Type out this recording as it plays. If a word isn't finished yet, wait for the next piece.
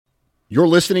You're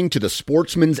listening to the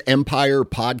Sportsman's Empire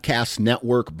Podcast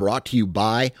Network, brought to you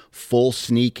by Full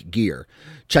Sneak Gear.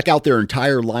 Check out their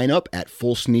entire lineup at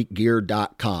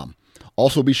fullsneakgear.com.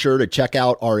 Also be sure to check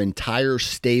out our entire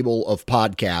stable of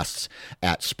podcasts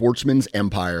at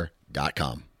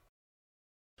sportsmansempire.com.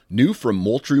 New from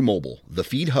Moultrie Mobile, the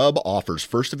Feed Hub offers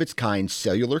first-of-its-kind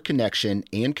cellular connection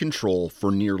and control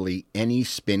for nearly any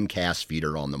spin cast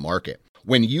feeder on the market.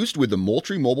 When used with the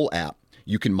Moultrie Mobile app,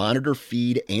 you can monitor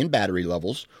feed and battery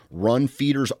levels, run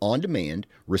feeders on demand,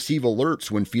 receive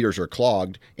alerts when feeders are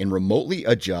clogged, and remotely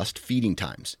adjust feeding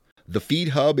times. The Feed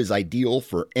Hub is ideal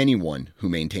for anyone who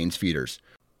maintains feeders.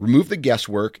 Remove the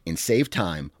guesswork and save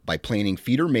time by planning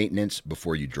feeder maintenance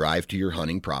before you drive to your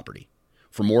hunting property.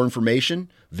 For more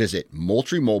information, visit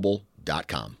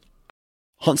MoultrieMobile.com.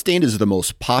 HuntStand is the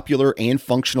most popular and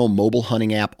functional mobile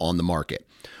hunting app on the market.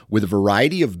 With a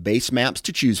variety of base maps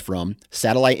to choose from,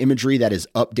 satellite imagery that is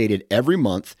updated every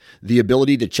month, the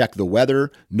ability to check the weather,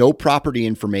 know property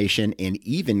information, and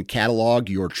even catalog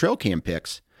your trail cam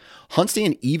pics,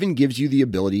 HuntStand even gives you the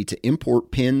ability to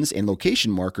import pins and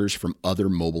location markers from other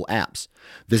mobile apps.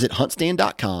 Visit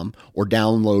huntstand.com or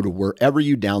download wherever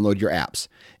you download your apps.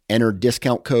 Enter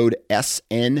discount code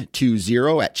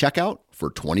SN20 at checkout for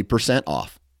 20%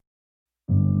 off.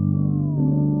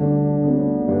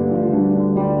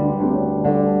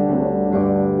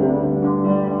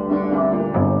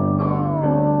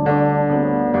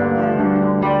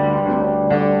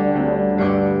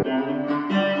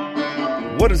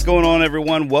 What is going on,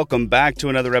 everyone? Welcome back to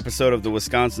another episode of the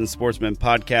Wisconsin Sportsman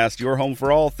Podcast, your home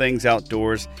for all things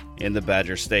outdoors in the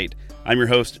Badger State. I'm your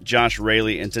host, Josh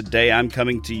Raley, and today I'm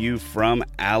coming to you from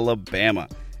Alabama.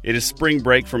 It is spring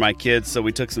break for my kids, so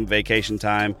we took some vacation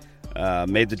time,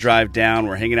 made the drive down.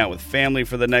 We're hanging out with family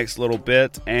for the next little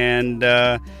bit, and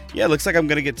it looks like I'm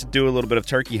going to get to do a little bit of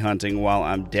turkey hunting while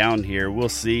I'm down here. We'll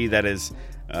see. That is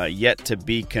yet to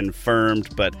be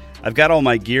confirmed, but I've got all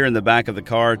my gear in the back of the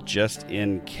car just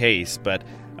in case. But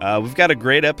we've got a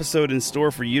great episode in store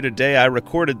for you today. I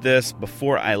recorded this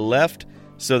before I left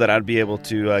so that I'd be able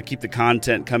to keep the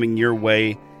content coming your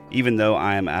way even though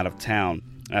I am out of town.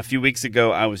 A few weeks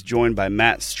ago, I was joined by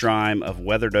Matt Strime of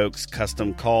Weathered Oaks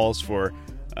Custom Calls for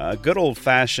a good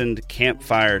old-fashioned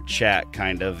campfire chat,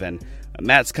 kind of, and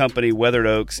Matt's company, Weathered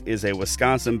Oaks, is a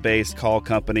Wisconsin-based call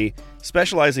company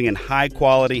specializing in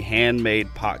high-quality,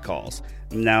 handmade pot calls.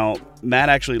 Now, Matt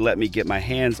actually let me get my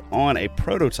hands on a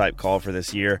prototype call for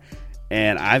this year,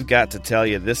 and I've got to tell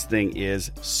you, this thing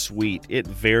is sweet. It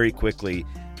very quickly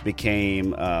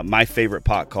became my favorite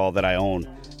pot call that I own,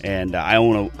 and I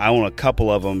own a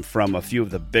couple of them from a few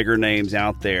of the bigger names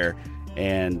out there,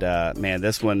 and man,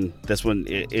 this one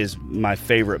is my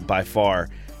favorite by far.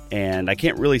 And I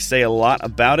can't really say a lot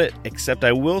about it, except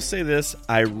I will say this: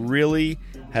 I really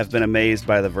have been amazed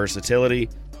by the versatility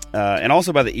and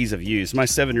also by the ease of use. My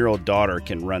 7-year-old daughter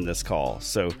can run this call,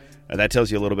 so that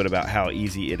tells you a little bit about how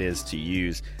easy it is to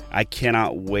use. I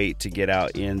cannot wait to get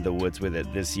out in the woods with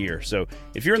it this year. So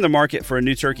if you're in the market for a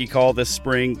new turkey call this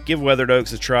spring, give Weathered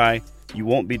Oaks a try. You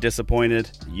won't be disappointed.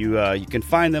 You can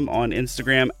find them on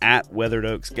Instagram at Weathered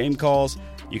Oaks Game Calls.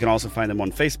 You can also find them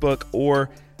on Facebook, or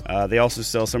they also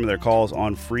sell some of their calls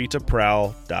on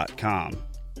freetoprowl.com.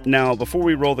 Now, before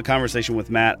we roll the conversation with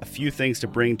Matt, a few things to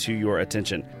bring to your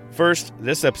attention. First,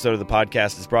 this episode of the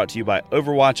podcast is brought to you by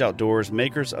Overwatch Outdoors,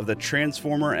 makers of the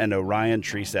Transformer and Orion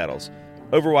tree saddles.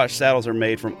 Overwatch saddles are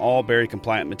made from all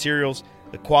berry-compliant materials.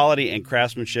 The quality and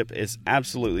craftsmanship is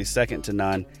absolutely second to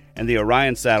none, and the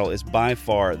Orion saddle is by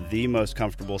far the most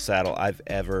comfortable saddle I've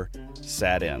ever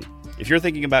sat in. If you're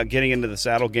thinking about getting into the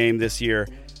saddle game this year,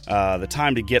 the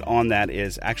time to get on that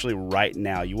is actually right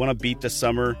now. You want to beat the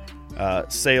summer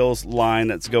sales line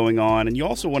that's going on, and you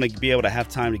also want to be able to have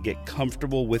time to get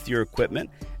comfortable with your equipment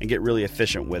and get really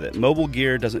efficient with it. Mobile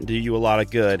gear doesn't do you a lot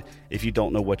of good if you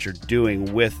don't know what you're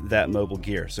doing with that mobile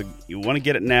gear. So you want to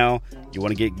get it now. You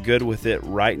want to get good with it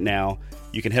right now.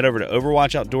 You can head over to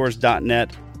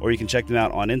overwatchoutdoors.net, or you can check them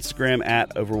out on Instagram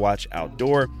at Overwatch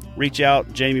Outdoor. Reach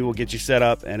out. Jamie will get you set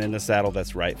up and in the saddle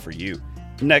that's right for you.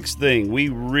 Next thing, we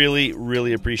really,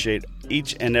 really appreciate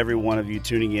each and every one of you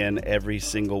tuning in every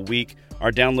single week.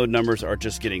 Our download numbers are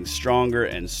just getting stronger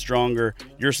and stronger.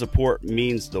 Your support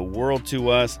means the world to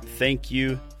us. Thank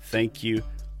you, thank you,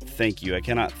 thank you. I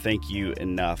cannot thank you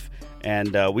enough.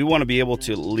 And we want to be able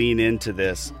to lean into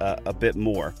this a bit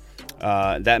more.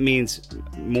 That means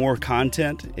more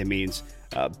content. It means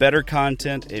better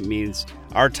content. It means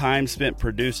our time spent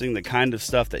producing the kind of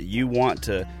stuff that you want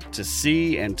to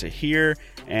see and to hear.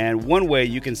 And one way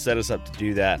you can set us up to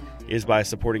do that is by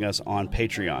supporting us on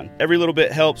Patreon. Every little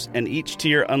bit helps, and each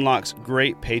tier unlocks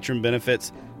great patron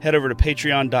benefits head over to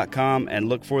patreon.com and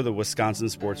look for the Wisconsin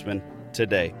Sportsman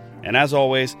today. And as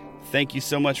always, thank you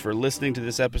so much for listening to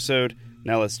this episode.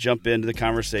 Now let's jump into the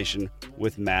conversation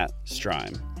with Matt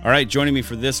Strime. All right, joining me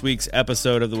for this week's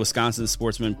episode of the Wisconsin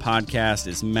Sportsman Podcast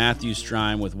is Matthew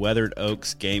Strime with Weathered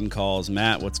Oaks Game Calls.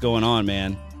 Matt, what's going on,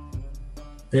 man?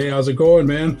 Hey, how's it going,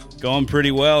 man? Going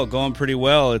pretty well.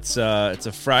 It's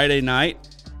a Friday night.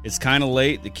 It's kind of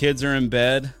late. The kids are in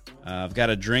bed. I've got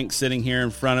a drink sitting here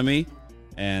in front of me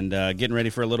and getting ready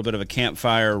for a little bit of a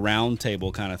campfire round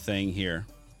table kind of thing here.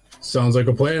 Sounds like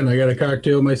a plan. I got a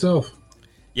cocktail myself.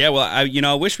 Yeah, well,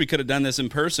 I wish we could have done this in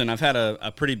person. I've had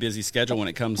a pretty busy schedule when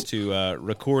it comes to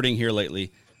recording here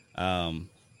lately, and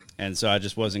so I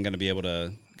just wasn't going to be able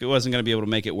to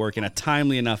make it work in a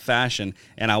timely enough fashion.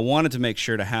 And I wanted to make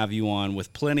sure to have you on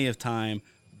with plenty of time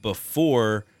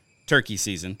before turkey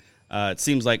season. It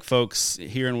seems like folks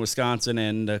here in Wisconsin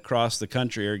and across the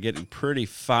country are getting pretty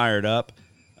fired up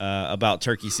about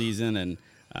turkey season, and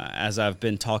as I've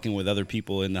been talking with other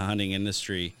people in the hunting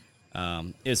industry.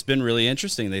 It's been really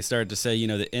interesting. They started to say,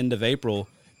 the end of April,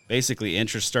 basically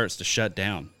interest starts to shut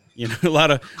down. A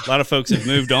lot of folks have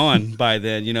moved on by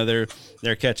then.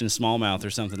 They're catching smallmouth or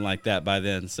something like that by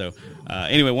then. So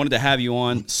anyway, wanted to have you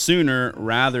on sooner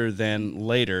rather than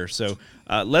later. So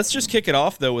let's just kick it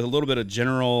off though with a little bit of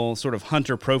general sort of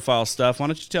hunter profile stuff. Why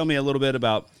don't you tell me a little bit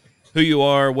about who you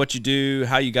are, what you do,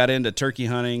 how you got into turkey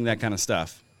hunting, that kind of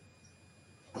stuff.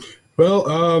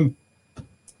 Well,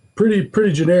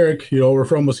 pretty generic. We're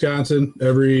from Wisconsin.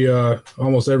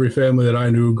 Almost every family that I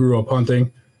knew grew up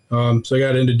hunting. So I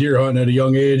got into deer hunting at a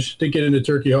young age. Didn't get into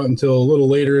turkey hunting until a little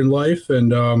later in life.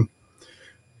 And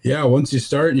once you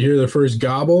start, you hear the first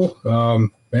gobble.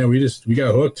 Man, we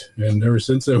got hooked. And ever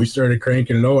since then, we started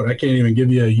cranking it out. I can't even give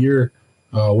you a year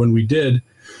when we did.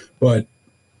 But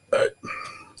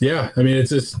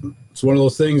it's one of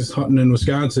those things. Hunting in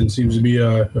Wisconsin seems to be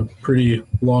a pretty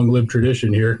long-lived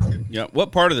tradition here. Yeah.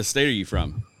 What part of the state are you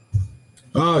from?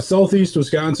 Southeast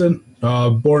Wisconsin.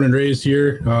 Born and raised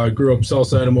here. Grew up south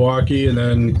side of Milwaukee, and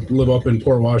then live up in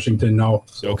Port Washington now.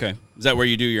 So. Okay. Is that where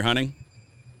you do your hunting?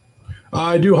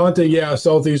 I do hunting,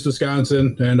 southeast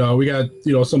Wisconsin, and we got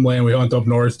some land we hunt up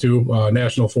north too,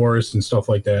 national forests and stuff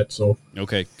like that. So.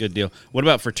 Okay, good deal. What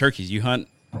about for turkeys? You hunt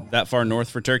that far north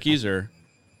for turkeys, or?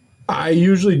 I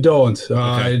usually don't.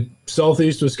 Okay.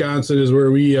 Southeast Wisconsin is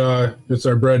where it's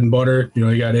our bread and butter.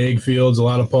 You got egg fields, a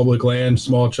lot of public land,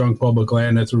 small chunk public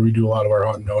land. That's where we do a lot of our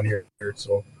hunting down here.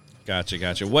 So,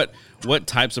 Gotcha. What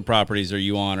types of properties are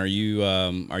you on? Are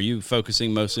you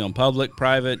focusing mostly on public,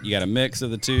 private? You got a mix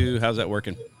of the two? How's that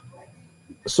working?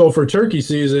 So for turkey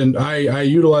season, I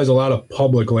utilize a lot of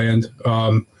public land.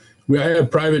 I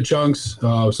have private chunks,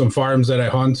 some farms that I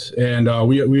hunt, and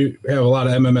we have a lot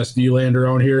of MMSD land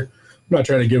around here. I'm not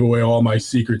trying to give away all my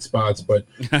secret spots, but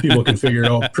people can figure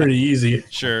it out pretty easy.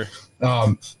 Sure.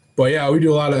 But yeah, we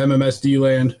do a lot of MMSD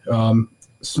land,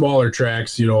 smaller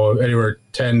tracts, anywhere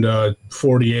 10 to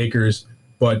 40 acres.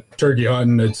 But turkey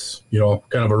hunting, it's,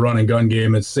 kind of a run and gun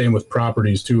game. It's same with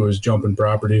properties too, as jumping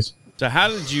properties. So how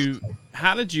did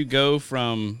you go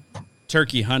from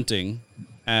turkey hunting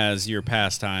as your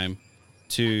pastime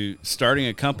to starting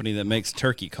a company that makes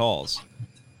turkey calls?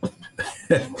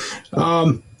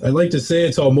 I'd like to say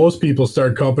it's how most people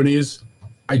start companies.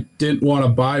 I didn't want to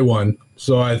buy one,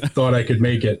 so I thought I could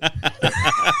make it.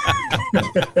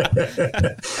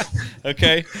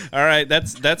 Okay. All right.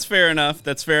 That's fair enough.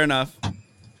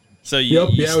 So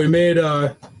we made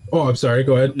I'm sorry,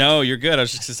 go ahead. No, you're good. I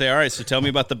was just gonna say, all right, so tell me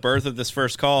about the birth of this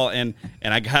first call, and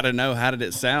I gotta know, how did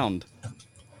it sound?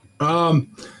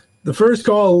 The first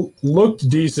call looked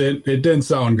decent. It didn't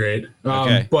sound great.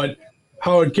 Okay. But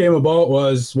how it came about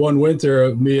was one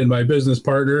winter, me and my business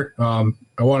partner,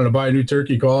 I wanted to buy a new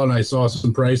turkey call, and I saw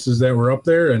some prices that were up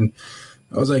there, and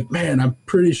I was like, man, I'm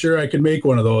pretty sure I could make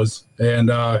one of those.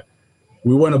 And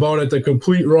we went about it the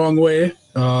complete wrong way,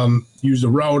 used a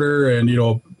router and,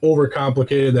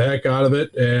 overcomplicated the heck out of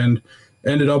it, and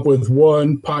ended up with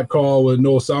one pot call with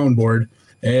no soundboard.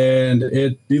 And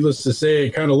needless to say,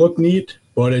 it kind of looked neat,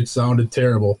 but it sounded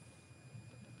terrible.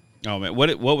 Oh man,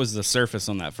 what was the surface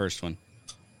on that first one?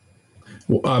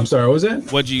 I'm sorry, what was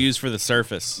that? What'd you use for the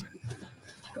surface?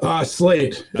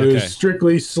 Slate. It Okay. was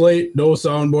strictly slate, no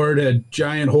soundboard. Had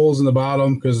giant holes in the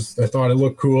bottom because I thought it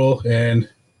looked cool, and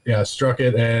struck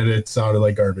it, and it sounded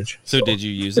like garbage. So did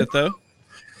you use it though?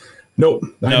 Nope,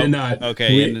 I did not.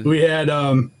 Okay. We had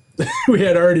we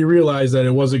had already realized that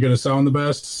it wasn't going to sound the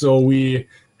best, so we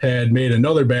had made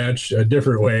another batch a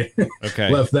different way. Okay.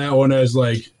 Left that one as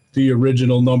like the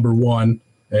original number one,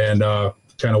 and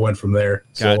kind of went from there.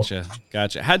 Gotcha.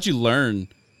 How'd you learn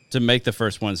to make the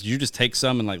first ones? Did you just take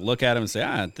some and like look at them and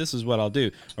say, this is what I'll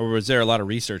do? Or was there a lot of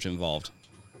research involved?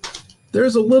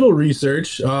 There's a little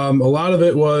research. A lot of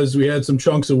it was we had some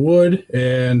chunks of wood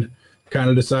and kind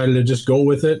of decided to just go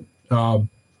with it.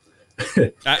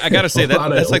 I got to say,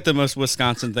 that's like the most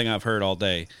Wisconsin thing I've heard all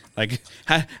day. Like,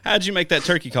 how'd you make that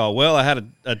turkey call? Well, I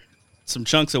had some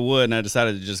chunks of wood, and I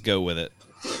decided to just go with it.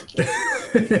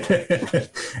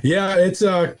 Yeah, it's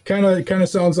kind of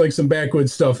sounds like some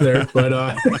backwoods stuff there, but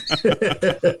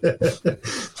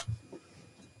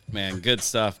man, good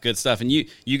stuff. And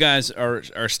you guys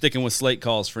are sticking with slate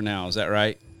calls for now, is that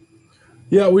right?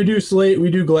 Yeah, we do slate, we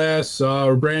do glass.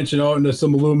 We're branching out into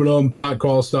some aluminum pot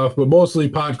call stuff, but mostly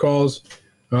pot calls.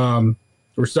 We're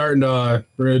going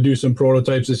to do some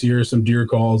prototypes this year, some deer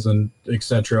calls and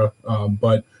etc.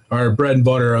 But our bread and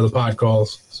butter are the pot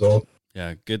calls. So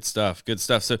yeah, good stuff.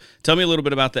 So tell me a little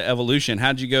bit about the evolution.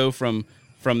 How'd you go from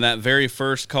that very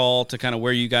first call to kind of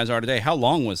where you guys are today? How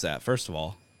long was that, first of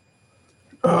all?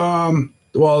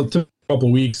 Well, it took a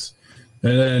couple weeks,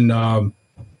 and then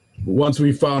once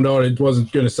we found out it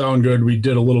wasn't going to sound good, we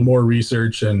did a little more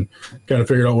research and kind of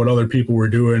figured out what other people were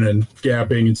doing and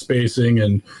gapping and spacing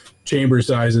and chamber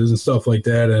sizes and stuff like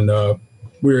that. And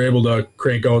we were able to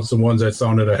crank out some ones that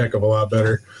sounded a heck of a lot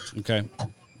better. Okay.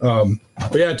 But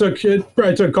yeah, it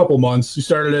probably took a couple months. We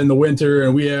started in the winter,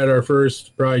 and we had our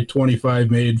first probably 25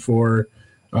 made for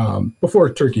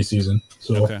before turkey season.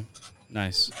 So okay,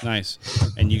 nice.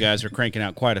 And you guys are cranking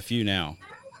out quite a few now.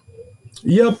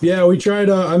 Yep. Yeah, we try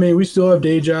to. We still have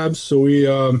day jobs, so we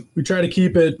try to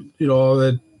keep it,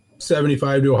 at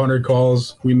 75 to 100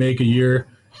 calls we make a year.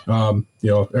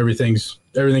 Everything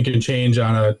can change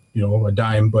on a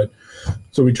dime, but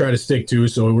so we try to stick to.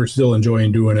 So we're still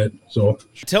enjoying doing it. So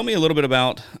tell me a little bit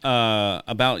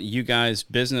about you guys'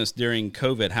 business during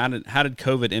COVID. How did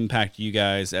COVID impact you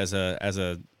guys as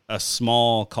a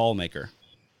small call maker?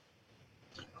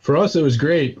 For us, it was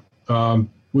great.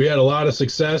 We had a lot of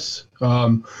success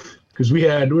because we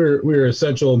were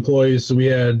essential employees. So we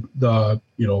had I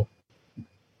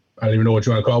don't even know what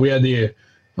you want to call it. We had the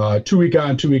 2 week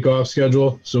on, 2 week off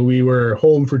schedule. So we were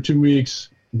home for 2 weeks,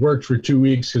 worked for 2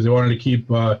 weeks because they wanted to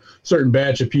keep a certain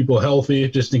batch of people healthy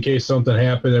just in case something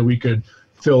happened that we could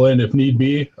fill in if need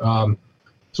be.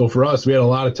 So for us, we had a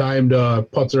lot of time to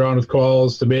putz around with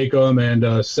calls, to make them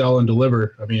and sell and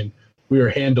deliver. We were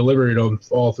hand delivering them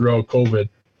all throughout COVID.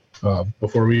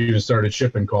 Before we even started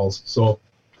shipping calls. So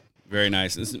very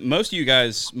nice. Most of you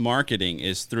guys' marketing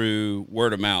is through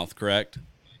word of mouth, correct?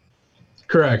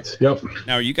 Correct. Yep.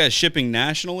 Now, are you guys shipping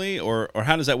nationally, or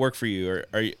how does that work for you?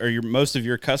 Are most of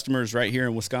your customers right here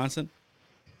in Wisconsin?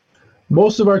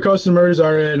 Most of our customers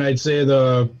are in, I'd say,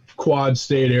 the Quad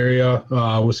State area: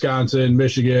 Wisconsin,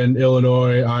 Michigan,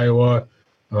 Illinois, Iowa,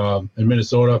 and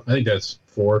Minnesota. I think that's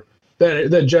 4.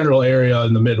 That general area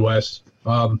in the Midwest.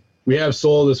 We have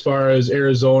sold as far as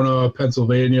Arizona,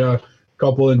 Pennsylvania, a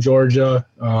couple in Georgia.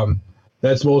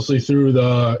 That's mostly through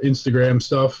the Instagram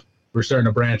stuff. We're starting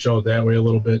to branch out that way a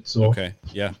little bit. So okay,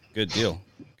 yeah, good deal.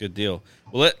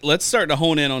 Well, let's start to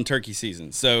hone in on turkey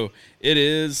season. So it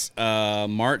is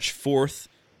March 4th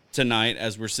tonight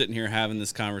as we're sitting here having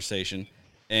this conversation,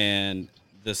 and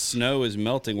the snow is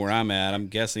melting where I'm at. I'm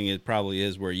guessing it probably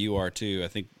is where you are too. I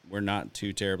think we're not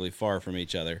too terribly far from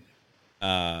each other.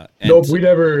 Nope, we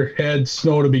never had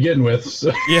snow to begin with.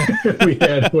 So yeah, we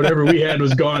had whatever we had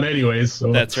was gone anyways.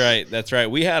 So that's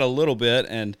right. We had a little bit,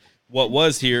 and what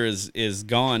was here is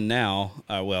gone now.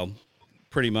 Well,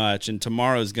 pretty much. And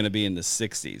tomorrow's going to be in the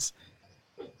 60s.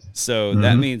 So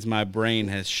that means my brain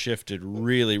has shifted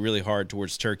really, really hard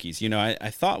towards turkeys. I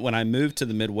thought when I moved to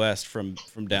the Midwest from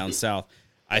down south,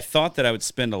 I thought that I would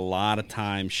spend a lot of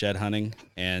time shed hunting,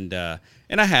 and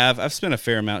I've spent a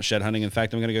fair amount shed hunting. In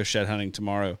fact, I'm going to go shed hunting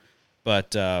tomorrow.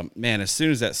 But man, as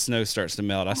soon as that snow starts to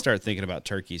melt, I start thinking about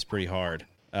turkeys pretty hard,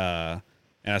 and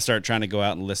I start trying to go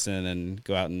out and listen and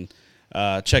go out and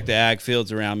check the ag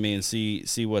fields around me and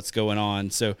see what's going on.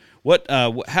 So,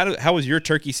 how was your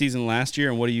turkey season last year,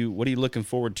 and what are you looking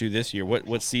forward to this year?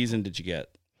 What season did you get?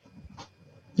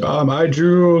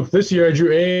 This year I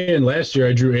drew A, and last year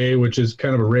I drew A, which is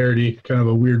kind of a rarity, kind of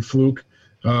a weird fluke.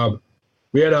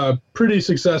 We had a pretty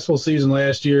successful season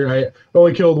last year. I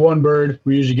only killed one bird.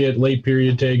 We usually get late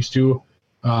period tags too.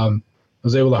 I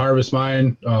was able to harvest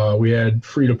mine. We had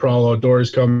Free to Prowl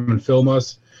Outdoors come and film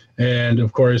us. And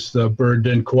of course the bird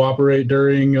didn't cooperate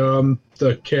during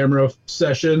the camera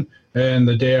session. And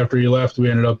the day after he left,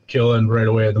 we ended up killing right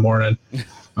away in the morning.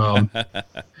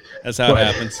 That's how it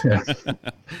happens. Yeah.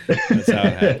 That's how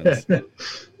it happens,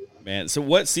 man. So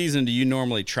what season do you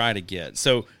normally try to get?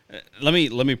 So let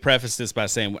me preface this by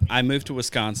saying I moved to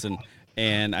Wisconsin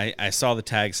and I saw the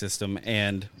tag system,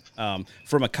 and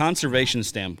from a conservation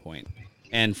standpoint,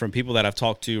 and from people that I've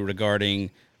talked to regarding,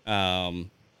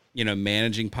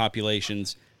 managing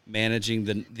populations,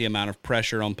 managing the amount of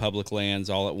pressure on public lands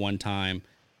all at one time,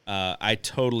 I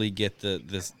totally get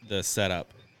the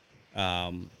setup,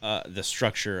 the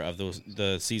structure of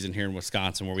the season here in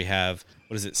Wisconsin, where we have,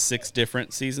 6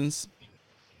 different seasons?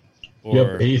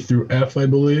 A through F, I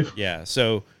believe. Yeah.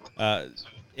 So,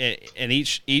 and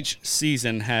each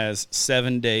season has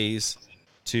 7 days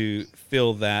to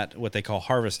fill that, what they call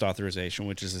harvest authorization,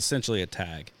 which is essentially a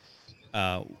tag.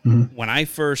 When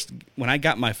I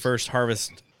got my first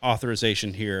harvest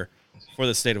authorization here for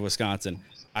the state of Wisconsin,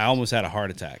 I almost had a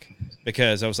heart attack,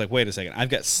 because I was like, wait a second, I've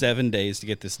got 7 days to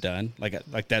get this done.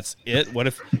 Like that's it. What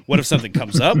if something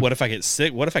comes up? What if I get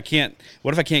sick? What if I can't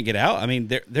get out? I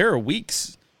mean, there are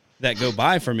weeks that go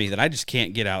by for me that I just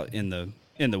can't get out in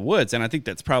the woods. And I think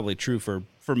that's probably true for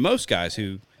most guys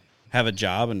who have a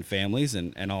job and families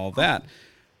and all of that.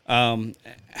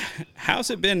 How's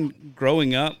it been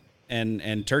growing up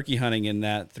and turkey hunting in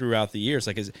that throughout the years?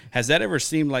 Like, has that ever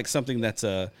seemed like something that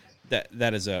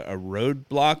is a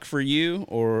roadblock for you,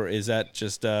 or is that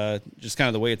just kind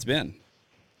of the way it's been?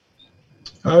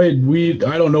 I mean,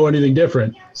 I don't know anything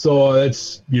different. So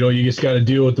that's, you just got to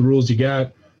deal with the rules you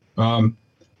got.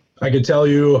 I could tell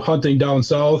you, hunting down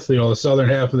south, the southern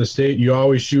half of the state, you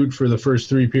always shoot for the first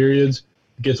 3 periods.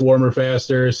 It gets warmer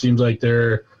faster. Seems like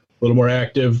they're a little more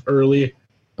active early.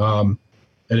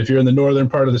 And if you're in the northern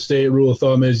part of the state, rule of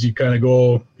thumb is you kind of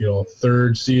go,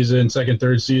 third season,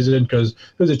 third season, because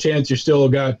there's a chance you still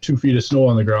got 2 feet of snow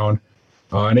on the ground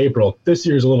in April. This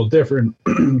year's a little different,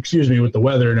 excuse me, with the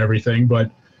weather and everything.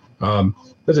 But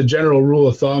that's a general rule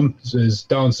of thumb is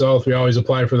down south, we always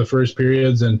apply for the first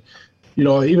periods. And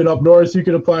even up north, you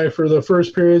can apply for the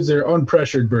first periods. They're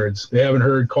unpressured birds. They haven't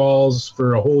heard calls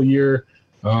for a whole year.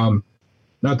 Not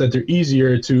that they're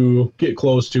easier to get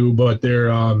close to, but they're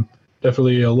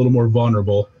definitely a little more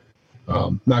vulnerable,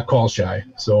 not call shy.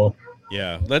 So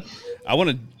yeah, I want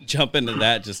to jump into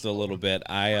that just a little bit.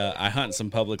 I hunt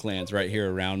some public lands right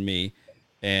here around me,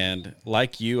 and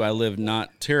like you, I live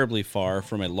not terribly far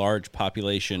from a large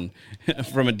population,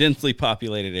 from a densely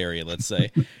populated area, let's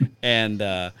say, and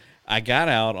I got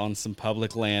out on some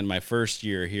public land my first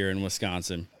year here in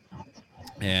Wisconsin,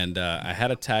 and I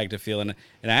had a tag to fill, and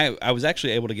I was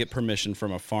actually able to get permission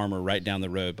from a farmer right down the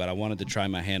road, but I wanted to try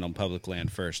my hand on public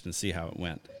land first and see how it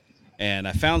went. And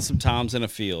I found some toms in a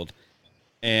field,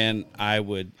 and I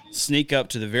would sneak up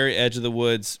to the very edge of the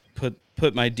woods,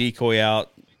 put my decoy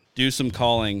out, do some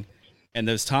calling, and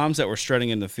those toms that were strutting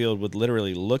in the field would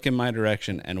literally look in my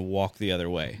direction and walk the other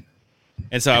way.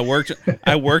 And so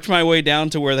I worked my way down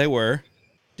to where they were,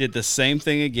 did the same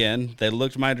thing again. They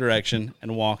looked my direction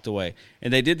and walked away.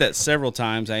 And they did that several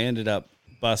times. I ended up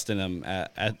busting them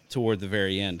toward the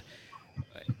very end.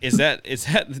 Is that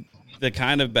the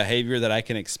kind of behavior that I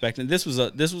can expect? And this was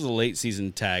a late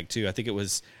season tag too. I think it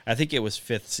was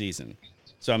 5th season.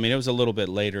 So I mean, it was a little bit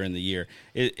later in the year.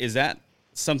 Is that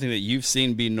something that you've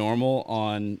seen be normal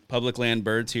on public land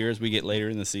birds here as we get later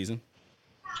in the season?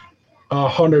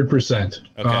 100%.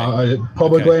 Okay.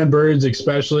 Public land birds,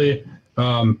 especially.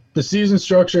 The season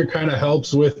structure kind of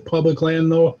helps with public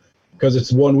land though, because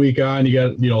it's 1 week on. You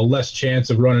got less chance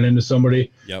of running into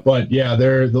somebody. Yep. But yeah,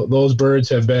 those birds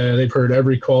they've heard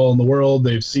every call in the world.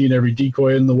 They've seen every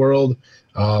decoy in the world.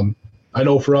 I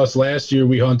know for us last year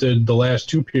we hunted the last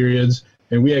 2 periods,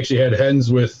 and we actually had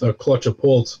hens with a clutch of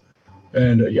poults,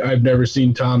 and I've never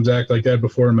seen toms act like that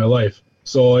before in my life.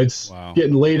 So it's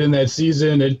getting late in that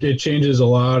season. It changes a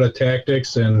lot of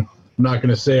tactics, and I'm not going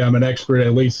to say I'm an expert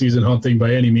at late season hunting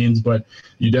by any means, but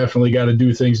you definitely got to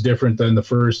do things different than the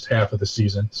first half of the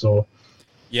season. So,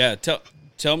 yeah,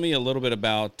 tell me a little bit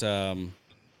about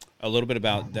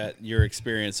that, your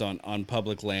experience on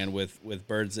public land with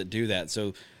birds that do that.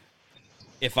 So,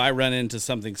 if I run into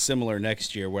something similar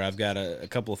next year, where I've got a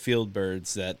couple of field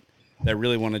birds that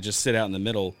really want to just sit out in the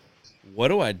middle, what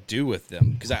do I do with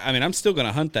them? Because I mean, I'm still going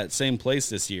to hunt that same place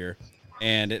this year,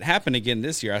 and it happened again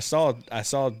this year. I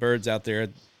saw birds out there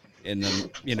in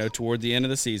the toward the end of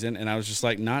the season, and I was just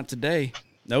like, not today.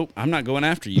 Nope, I'm not going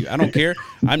after you. I don't care.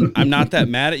 I'm not that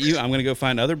mad at you. I'm going to go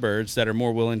find other birds that are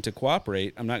more willing to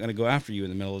cooperate. I'm not going to go after you in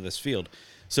the middle of this field.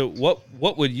 So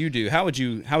what would you do? How would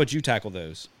you tackle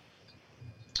those?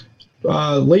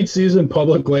 Late season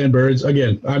public land birds.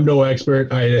 Again, I'm no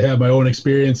expert. I have my own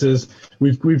experiences.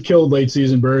 We've killed late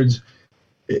season birds.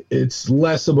 It's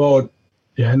less about,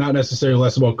 not necessarily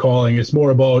less about calling. It's more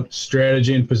about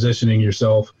strategy and positioning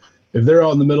yourself. If they're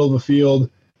out in the middle of the field,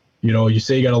 you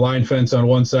say you got a line fence on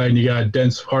one side and you got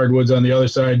dense hardwoods on the other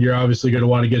side, you're obviously going to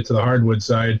want to get to the hardwood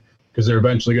side because they're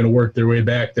eventually going to work their way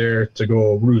back there to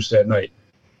go roost at night.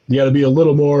 You got to be a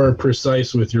little more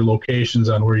precise with your locations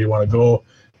on where you want to go.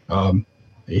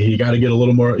 You got to get a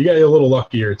little more, you got to get a little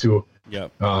luckier too.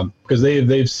 Yep. Because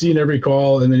they've seen every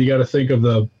call, and then you got to think of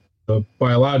the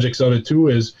biologics of it too,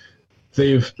 is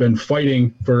they've been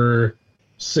fighting for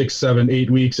 6, 7, 8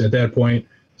 weeks at that point.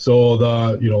 So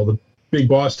the big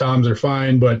boss toms are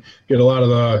fine, but get a lot of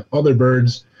the other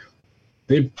birds,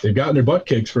 they've gotten their butt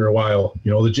kicked for a while.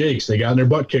 The jakes, they got their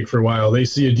butt kicked for a while. They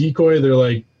see a decoy, they're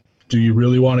like, do you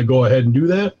really want to go ahead and do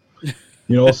that?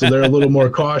 So they're a little more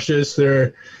cautious.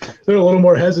 They're a little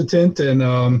more hesitant,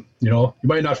 and you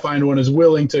might not find one as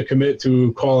willing to commit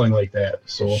to calling like that.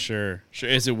 So sure.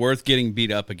 Is it worth getting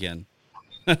beat up again?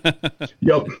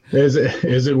 Yep. Is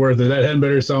it worth it? That hen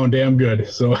better sound damn good.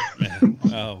 So.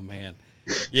 Oh man.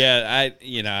 Yeah.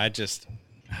 I just,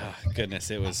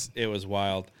 goodness, it was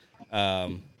wild.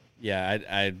 I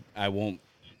won't.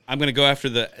 I'm going to go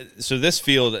after so this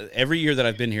field, every year that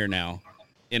I've been here now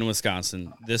in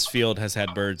Wisconsin, this field has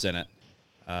had birds in it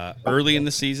early in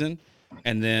the season.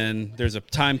 And then there's a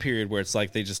time period where it's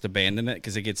like they just abandon it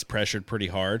because it gets pressured pretty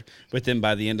hard. But then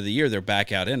by the end of the year, they're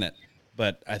back out in it.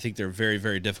 But I think they're very,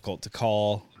 very difficult to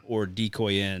call or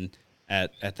decoy in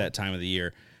at that time of the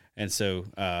year. And so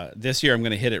this year I'm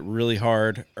going to hit it really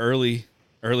hard early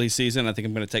season. I think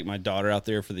I'm going to take my daughter out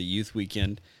there for the youth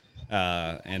weekend.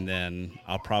 And then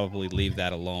I'll probably leave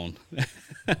that alone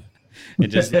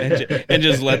and just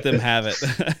let them have it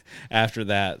after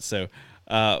that. So,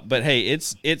 but hey,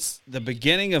 it's the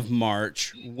beginning of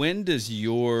March. When does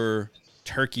your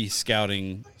turkey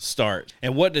scouting start,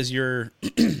 and what does your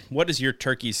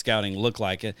turkey scouting look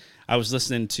like? I was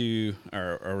listening to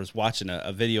or was watching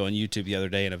a video on YouTube the other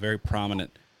day, and a very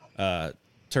prominent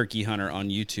turkey hunter on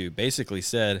YouTube basically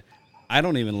said, I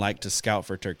don't even like to scout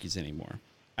for turkeys anymore.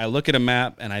 I look at a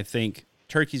map and I think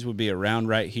turkeys would be around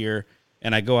right here,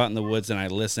 and I go out in the woods and I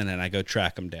listen and I go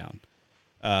track them down.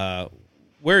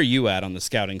 Where are you at on the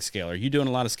scouting scale? Are you doing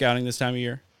a lot of scouting this time of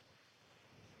year?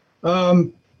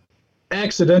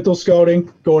 Accidental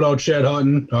scouting, going out shed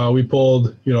hunting. We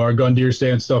pulled, our gun deer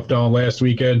stand stuff down last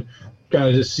weekend, kind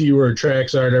of just see where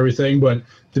tracks are and everything. But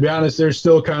to be honest, they're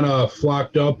still kind of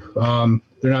flocked up.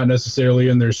 They're not necessarily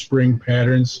in their spring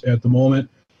patterns at the moment.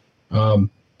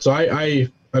 So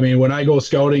I mean, when I go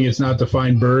scouting, it's not to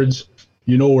find birds.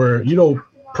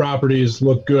 Properties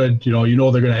look good. They're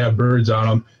going to have birds on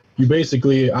them.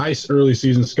 I early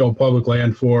season scout public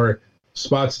land for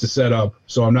spots to set up.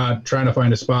 So I'm not trying to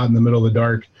find a spot in the middle of the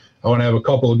dark. I want to have a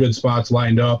couple of good spots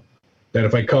lined up that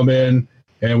if I come in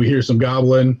and we hear some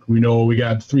gobbling, we know we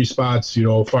got 3 spots,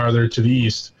 farther to the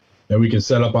east that we can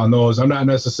set up on those. I'm not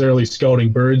necessarily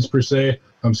scouting birds per se.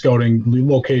 I'm scouting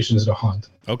locations to hunt.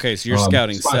 Okay. So you're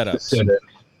scouting setups.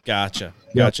 Gotcha.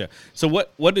 So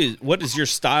what does your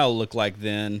style look like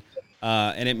then?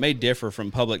 And it may differ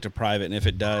from public to private. And if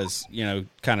it does,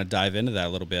 kind of dive into that a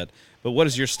little bit. But what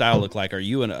does your style look like? Are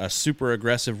you a super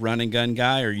aggressive run and gun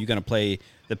guy, or are you going to play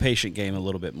the patient game a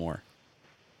little bit more?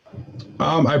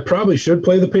 I probably should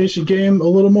play the patient game a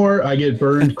little more. I get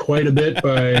burned quite a bit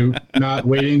by not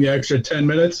waiting the extra 10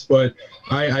 minutes, but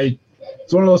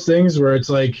it's one of those things where it's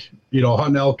like,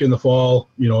 hunting elk in the fall,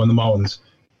 in the mountains.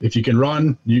 If you can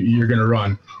run, you're going to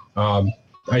run.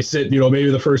 I sit, maybe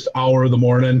the first hour of the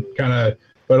morning, kind of,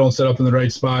 if I don't set up in the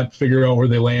right spot, figure out where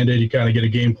they landed, you kind of get a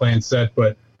game plan set,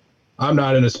 but I'm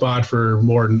not in a spot for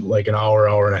more than like an hour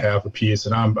and a half a piece,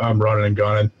 and I'm running and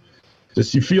gunning.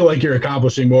 Just you feel like you're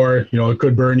accomplishing more. It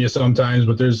could burn you sometimes,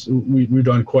 but we've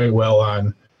done quite well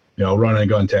on, run and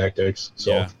gun tactics.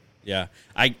 So yeah.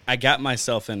 I got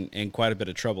myself in quite a bit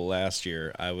of trouble last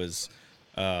year. I was,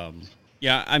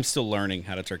 I'm still learning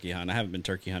how to turkey hunt. I haven't been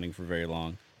turkey hunting for very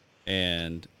long,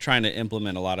 and trying to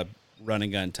implement a lot of run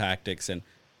and gun tactics. And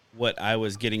what I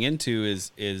was getting into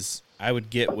is I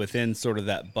would get within sort of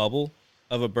that bubble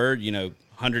of a bird,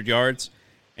 100 yards,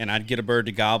 and I'd get a bird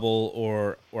to gobble,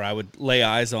 or I would lay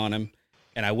eyes on him,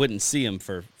 and I wouldn't see him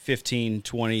for 15,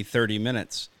 20, 30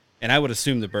 minutes, and I would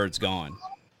assume the bird's gone.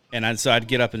 And so I'd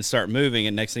get up and start moving,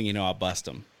 and next thing you know, I'll bust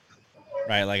him,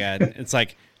 right? Like it's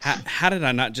like, how did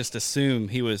I not just assume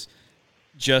he was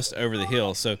just over the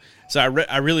hill? So I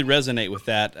really resonate with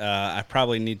that. I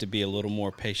probably need to be a little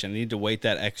more patient. I need to wait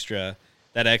that extra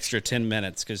 10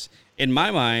 minutes, because in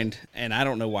my mind, and I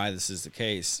don't know why this is the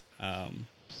case,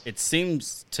 it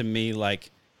seems to me like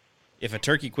if a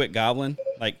turkey quit gobbling,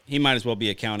 like he might as well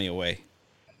be a county away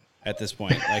at this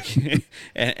point. Like,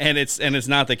 and it's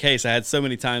not the case. I had so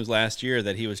many times last year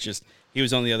that he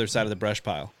was on the other side of the brush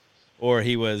pile, or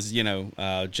he was,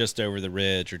 just over the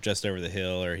ridge or just over the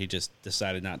hill, or he just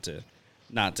decided not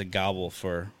to gobble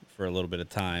for a little bit of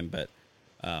time. But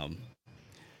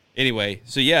anyway,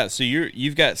 so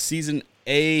you've got season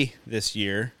A this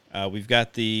year. We've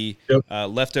got the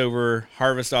leftover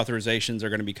harvest authorizations are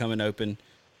going to be coming open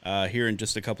here in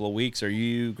just a couple of weeks. Are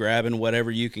you grabbing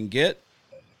whatever you can get?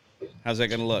 How's that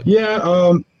going to look?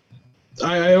 Yeah,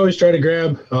 I always try to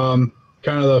grab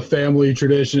kind of the family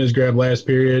tradition is grab last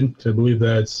period. I believe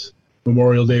that's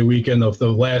Memorial Day weekend of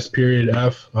the last period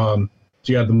F. So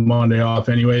you got the Monday off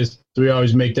anyways. So we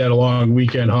always make that a long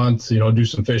weekend hunt, do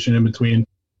some fishing in between.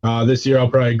 This year I'll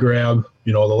probably grab,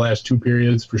 the last 2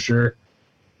 periods for sure.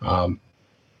 I'm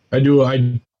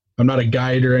not a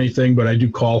guide or anything, but I do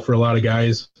call for a lot of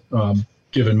guys,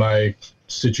 given my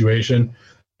situation.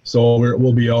 So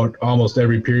we'll be out almost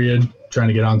every period trying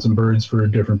to get on some birds for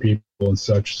different people and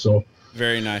such. So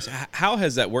very nice. How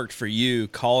has that worked for you,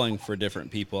 calling for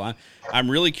different people? I'm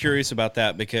really curious about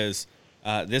that because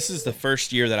this is the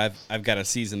first year that I've got a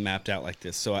season mapped out like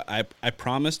this. So I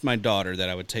promised my daughter that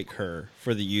I would take her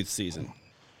for the youth season.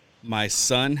 My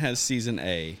son has season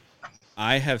A.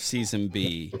 I have season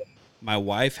B. My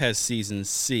wife has season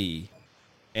C.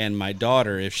 And my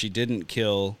daughter, if she didn't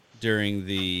kill during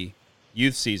the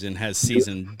youth season, has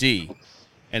season D.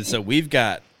 And so we've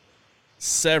got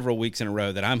several weeks in a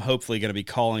row that I'm hopefully going to be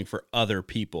calling for other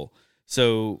people.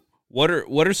 So what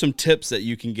are some tips that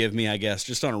you can give me, I guess,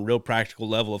 just on a real practical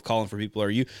level of calling for people?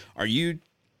 Are you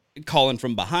calling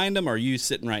from behind them? Are you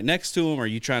sitting right next to them? Are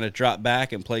you trying to drop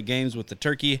back and play games with the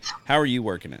turkey? How are you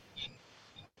working it?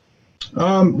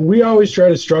 We always try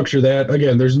to structure that.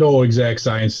 Again, there's no exact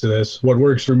science to this. What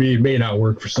works for me may not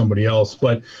work for somebody else,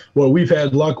 but what we've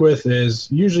had luck with is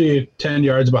usually 10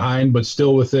 yards behind, but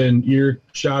still within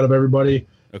earshot of everybody.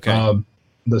 Okay.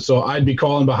 So I'd be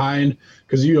calling behind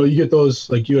because, you get those,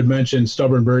 like you had mentioned,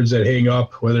 stubborn birds that hang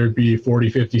up, whether it be 40,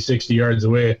 50, 60 yards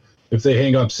away. If they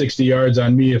hang up 60 yards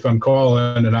on me, if I'm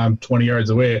calling and I'm 20 yards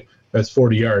away, that's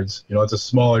 40 yards. It's a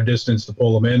smaller distance to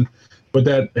pull them in. But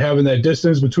that having that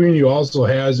distance between you also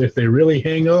has, if they really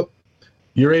hang up,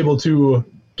 you're able to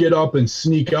get up and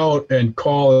sneak out and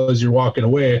call as you're walking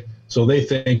away. So they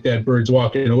think that bird's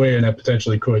walking away and that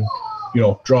potentially could,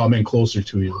 draw them in closer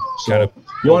to you. So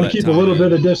you want to keep a little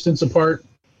bit of distance apart,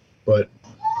 but.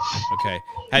 Okay.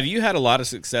 Have you had a lot of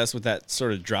success with that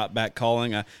sort of drop back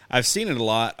calling? I've seen it a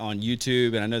lot on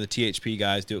YouTube, and I know the THP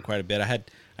guys do it quite a bit. I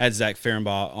had Zach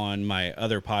Fehrenbaugh on my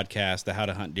other podcast, the How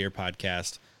to Hunt Deer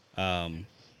podcast,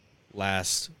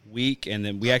 last week, and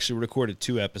then we actually recorded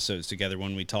 2 episodes together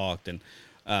when we talked, and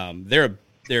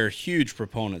they're huge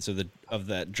proponents of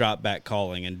that drop back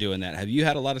calling and doing that. Have you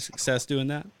had a lot of success doing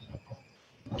that?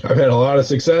 I've had a lot of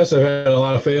success. I've had a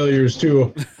lot of failures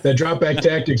too. That drop back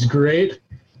tactic's great,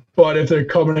 but if they're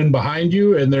coming in behind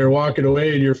you and they're walking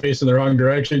away and you're facing the wrong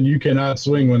direction, you cannot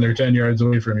swing when they're 10 yards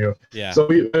away from you. Yeah. So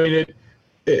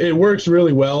it works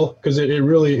really well because it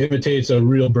really imitates a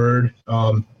real bird.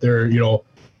 They're,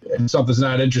 if something's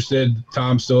not interested,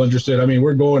 Tom's still interested. I mean,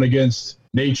 we're going against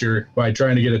nature by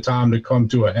trying to get a tom to come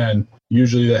to a hen.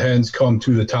 Usually the hens come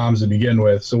to the toms to begin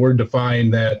with. So we're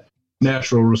defying that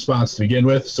natural response to begin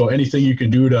with. So anything you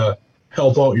can do to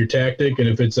help out your tactic, and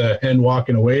if it's a hen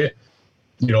walking away,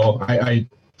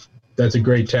 that's a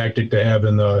great tactic to have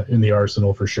in the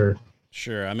arsenal for sure.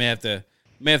 Sure. I may have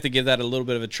to give that a little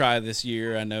bit of a try this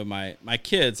year. I know my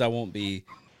kids, I won't be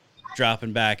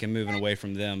dropping back and moving away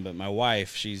from them, but my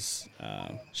wife,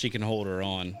 she can hold her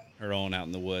own out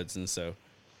in the woods, and so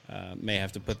may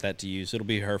have to put that to use. It'll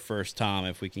be her first tom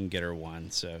if we can get her one.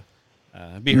 So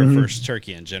be her first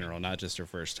turkey in general, not just her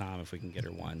first tom if we can get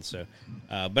her one. So,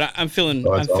 but I'm feeling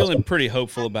feeling pretty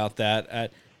hopeful about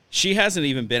that. She hasn't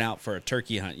even been out for a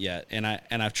turkey hunt yet, and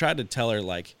I've tried to tell her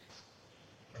like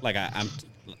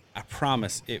I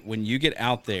promise it, when you get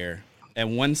out there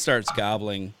and one starts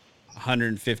gobbling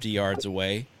 150 yards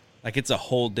away, like it's a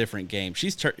whole different game.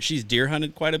 She's deer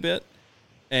hunted quite a bit,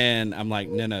 and I'm like,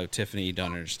 no, Tiffany, you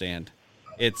don't understand.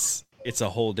 It's a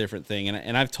whole different thing.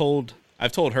 And I've told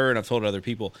her and I've told other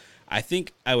people, I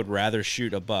think I would rather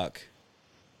shoot a buck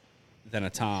than a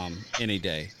tom any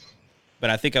day. But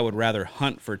I think I would rather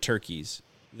hunt for turkeys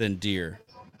than deer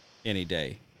any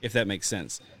day, if that makes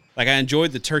sense. Like, I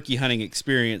enjoyed the turkey hunting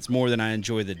experience more than I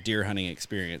enjoy the deer hunting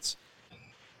experience.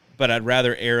 But I'd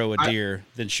rather arrow a deer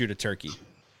than shoot a turkey.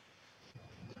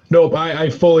 Nope,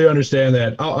 I fully understand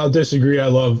that. I'll disagree. I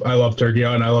love turkey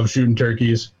hunting. I love shooting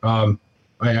turkeys.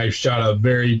 I shot a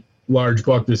very large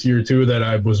buck this year too that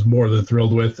I was more than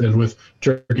thrilled with, and with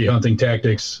turkey hunting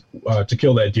tactics to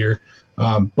kill that deer.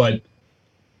 But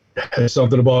there's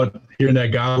something about hearing that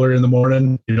gobbler in the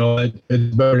morning.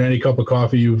 It's better than any cup of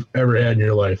coffee you've ever had in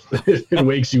your life. It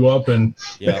wakes you up, and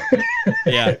yeah,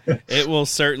 it will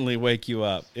certainly wake you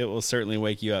up. It will certainly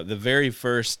wake you up. The very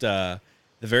first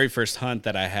hunt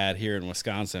that I had here in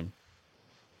Wisconsin,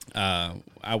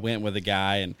 I went with a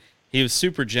guy, and he was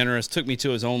super generous. Took me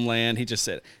to his own land. He just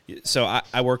said, "So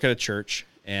I work at a church,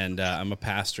 and I'm a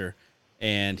pastor."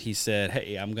 And he said,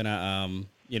 "Hey, I'm gonna,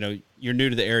 you're new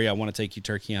to the area. I want to take you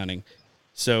turkey hunting."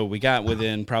 So we got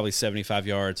within probably 75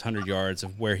 yards, 100 yards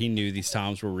of where he knew these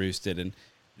toms were roosted, and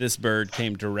this bird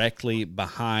came directly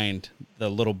behind the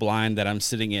little blind that I'm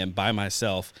sitting in by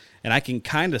myself, and I can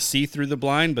kind of see through the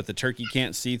blind, but the turkey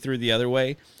can't see through the other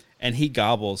way. And he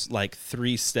gobbles like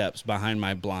 3 steps behind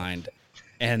my blind,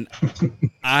 and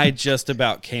I just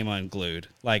about came unglued.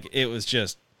 Like, it was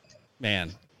just,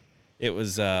 man, it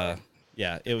was, it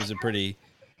was a pretty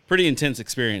intense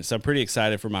experience. So I'm pretty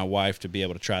excited for my wife to be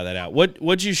able to try that out.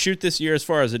 What'd you shoot this year as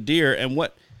far as a deer, and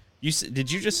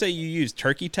did you just say you used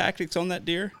turkey tactics on that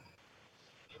deer?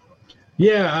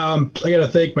 Yeah, I got to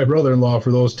thank my brother-in-law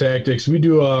for those tactics. We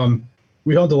do,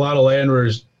 we hunt a lot of land where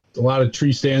there's a lot of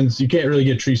tree stands. You can't really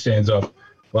get tree stands up.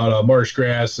 A lot of marsh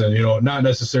grass and, not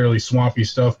necessarily swampy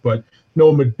stuff, but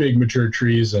no big mature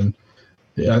trees, and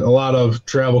a lot of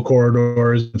travel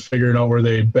corridors and figuring out where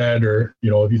they bed, or,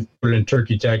 if you put it in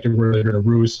turkey tactic, where they're going to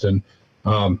roost and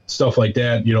stuff like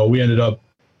that. I ended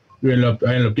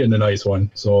up getting a nice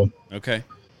one. So. Okay.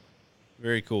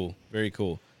 Very cool. Very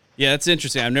cool. Yeah, that's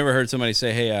interesting. I've never heard somebody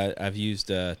say, "Hey, I've used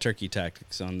turkey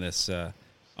tactics on this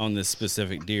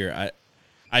specific deer."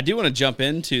 I do want to jump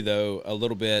into, though, a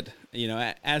little bit.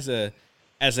 As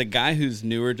a guy who's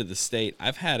newer to the state,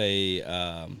 I've had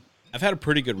a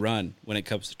pretty good run when it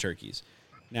comes to turkeys.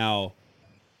 Now,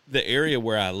 the area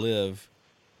where I live,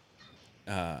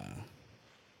 there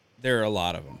are a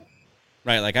lot of them,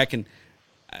 right? Like, as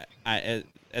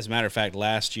a matter of fact,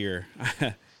 last year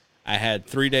I had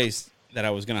 3 days that I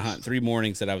was going to hunt, 3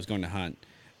 mornings that I was going to hunt,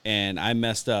 and I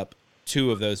messed up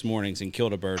 2 of those mornings and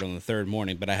killed a bird on the 3rd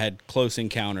morning, but I had close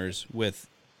encounters with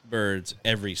birds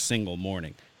every single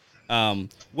morning.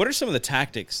 What are some of the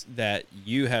tactics that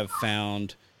you have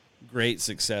found great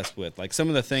success with? Like, some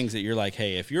of the things that you're like,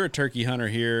 hey, if you're a turkey hunter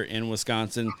here in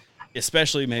Wisconsin,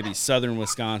 especially maybe southern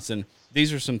Wisconsin,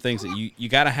 these are some things that you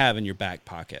got to have in your back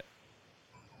pocket.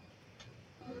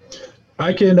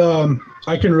 I can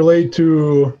relate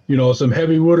to, some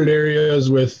heavy wooded areas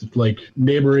with like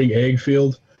neighboring ag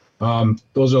field.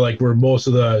 Those are like where most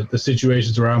of the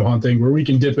situations where I'm hunting, where we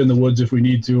can dip in the woods if we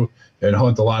need to and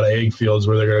hunt a lot of ag fields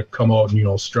where they're going to come out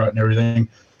and, strut and everything.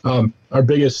 Our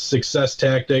biggest success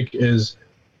tactic is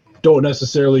don't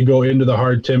necessarily go into the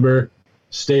hard timber,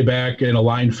 stay back in a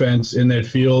line fence in that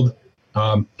field,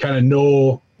 kind of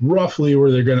know roughly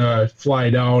where they're going to fly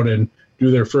down and do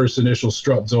their first initial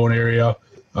strut zone area.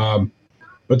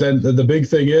 But then the big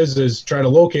thing is try to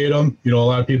locate them. A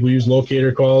lot of people use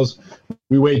locator calls.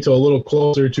 We wait till a little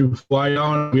closer to fly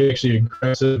down. We actually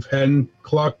aggressive hen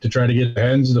cluck to try to get the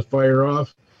hens to fire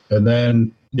off. And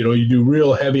then, you do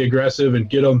real heavy aggressive and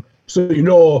get them so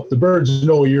the birds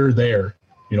know you're there.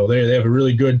 They have a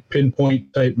really good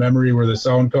pinpoint type memory where the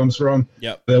sound comes from.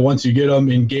 Yep. Then once you get them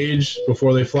engaged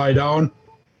before they fly down,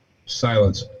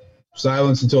 silence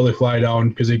until they fly down,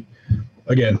 because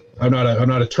again, I'm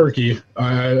not a turkey.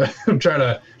 I'm trying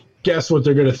to guess what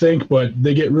they're going to think, but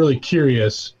they get really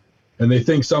curious and they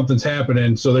think something's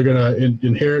happening, so they're going to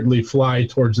inherently fly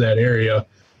towards that area.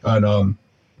 And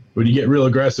when you get real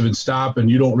aggressive and stop and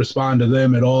you don't respond to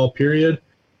them at all, period,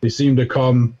 they seem to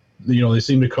come in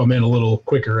a little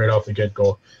quicker right off the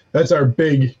get-go. That's our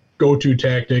big go-to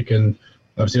tactic, and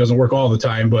obviously it doesn't work all the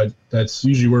time, but that's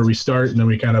usually where we start, and then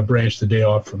we kind of branch the day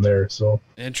off from there. So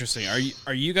interesting.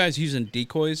 Are you guys using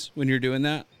decoys when you're doing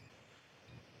that?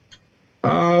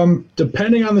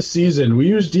 Depending on the season, we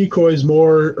use decoys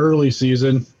more early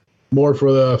season, more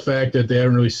for the fact that they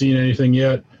haven't really seen anything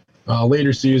yet.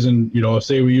 Later season,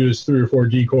 say we use 3 or 4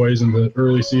 decoys in the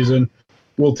early season,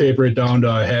 we'll taper it down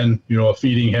to a hen, a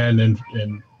feeding hen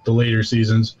in the later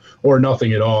seasons, or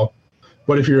nothing at all.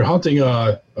 But if you're hunting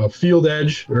a field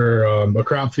edge or a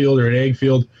crop field or an ag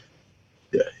field,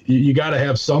 you got to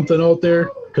have something out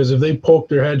there, because if they poke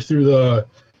their head through the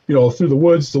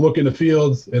woods to look in the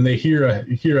field and they hear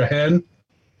a hen, and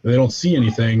they don't see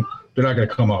anything, they're not going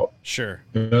to come out. Sure.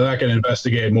 They're not going to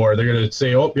investigate more. They're going to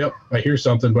say, "Oh, yep, I hear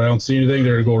something, but I don't see anything."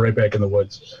 They're going to go right back in the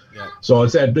woods. Yeah. So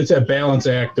it's that balance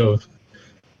act of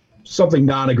something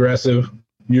non-aggressive,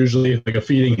 usually like a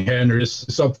feeding hen or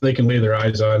just something they can lay their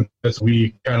eyes on. That's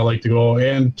we kind of like to go.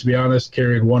 And to be honest,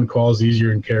 carrying 1 call is easier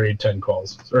than carrying 10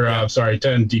 calls, or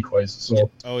 10 decoys. So.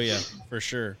 Oh yeah, for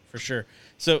sure.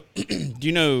 So,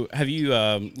 have you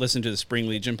listened to the Spring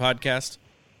Legion podcast?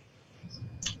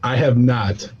 I have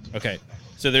not. Okay.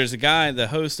 So there's a guy, the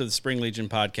host of the Spring Legion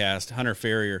podcast, Hunter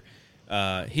Ferrier.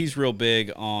 He's real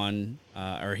big on,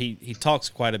 he talks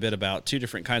quite a bit about 2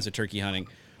 different kinds of turkey hunting.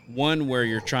 One where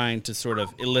you're trying to sort of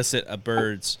elicit a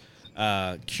bird's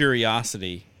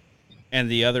curiosity, and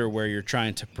the other where you're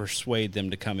trying to persuade them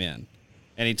to come in.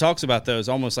 And he talks about those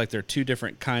almost like they're 2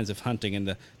 different kinds of hunting.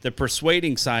 And the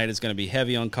persuading side is going to be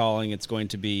heavy on calling. It's going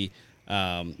to be,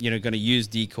 going to use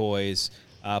decoys.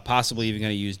 Possibly even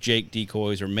going to use Jake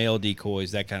decoys or male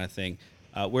decoys, that kind of thing.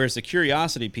 Whereas the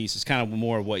curiosity piece is kind of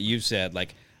more of what you've said,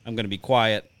 like I'm going to be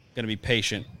quiet, going to be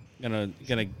patient, going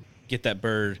to get that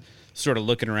bird sort of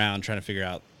looking around, trying to figure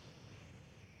out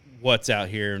what's out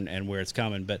here and where it's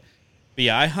coming. But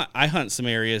yeah, I hunt some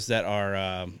areas that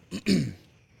are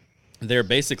they're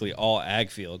basically all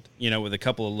ag field, with a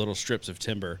couple of little strips of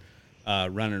timber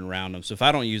running around them. So if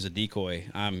I don't use a decoy,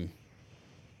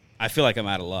 I feel like I'm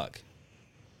out of luck.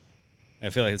 I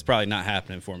feel like it's probably not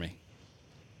happening for me.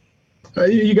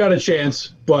 You got a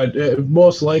chance, but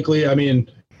most likely, I mean,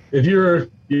 if you're,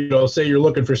 say you're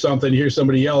looking for something, you hear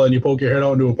somebody yelling, you poke your head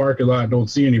out into a parking lot and don't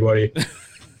see anybody,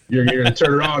 you're going to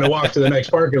turn around and walk to the next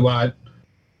parking lot,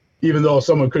 even though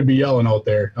someone could be yelling out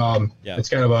there. It's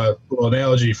kind of a little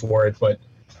analogy for it, but.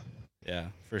 Yeah,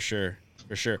 for sure.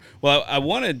 Well, I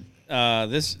wanted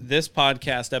this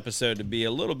podcast episode to be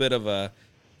a little bit of a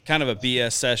kind of a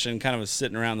BS session, kind of a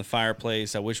sitting around the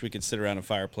fireplace. I wish we could sit around a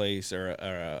fireplace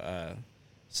or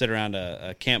sit around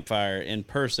a campfire in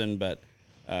person, but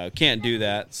can't do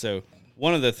that. So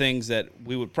one of the things that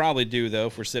we would probably do, though,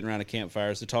 if we're sitting around a campfire,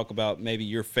 is to talk about maybe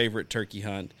your favorite turkey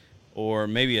hunt, or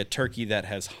maybe a turkey that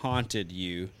has haunted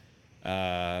you,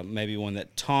 maybe one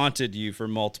that taunted you for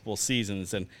multiple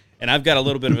seasons. And I've got a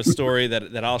little bit of a story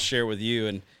that I'll share with you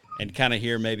and kind of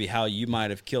hear maybe how you might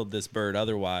have killed this bird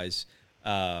otherwise.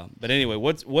 But anyway,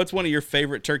 what's one of your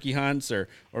favorite turkey hunts, or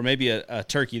maybe a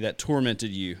turkey that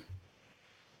tormented you?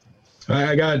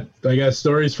 I got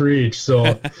stories for each.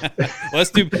 So let's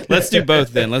do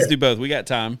both then. Let's do both. We got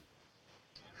time.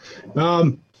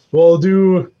 We'll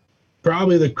do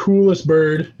probably the coolest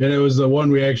bird, and it was the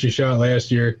one we actually shot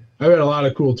last year. I've had a lot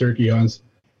of cool turkey hunts.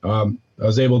 I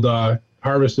was able to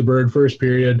harvest the bird first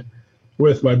period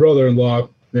with my brother-in-law,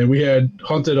 and we had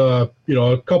hunted a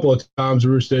couple of times,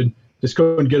 roosted. Just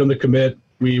couldn't get them to commit.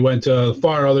 We went to the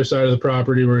far other side of the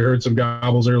property where we heard some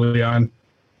gobbles early on.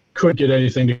 Couldn't get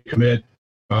anything to commit.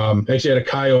 Actually had a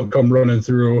coyote come running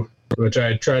through, which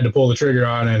I tried to pull the trigger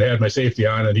on and had my safety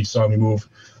on, and he saw me move.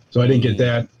 So I didn't get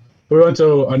that. We went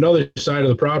to another side of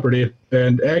the property,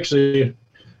 and actually,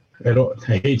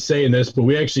 I hate saying this, but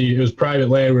it was private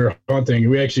land we were hunting.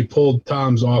 We actually pulled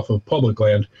toms off of public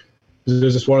land. It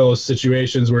was just one of those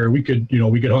situations where we could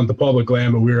hunt the public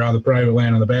land, but we were on the private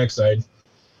land on the backside.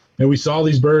 And we saw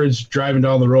these birds driving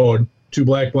down the road, 2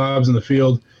 black blobs in the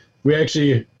field. We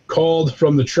actually called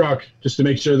from the truck just to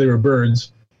make sure they were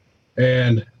birds.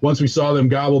 And once we saw them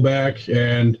gobble back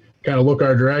and kind of look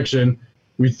our direction,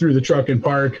 we threw the truck in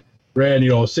park,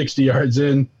 ran, 60 yards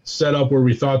in, set up where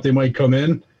we thought they might come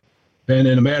in. And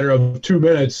in a matter of 2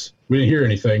 minutes, we didn't hear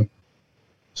anything.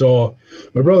 So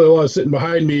my brother-in-law was sitting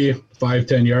behind me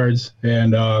 5-10 yards,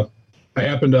 and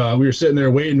we were sitting there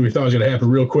waiting. We thought it was going to happen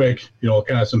real quick,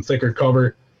 kind of some thicker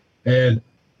cover. And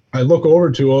I look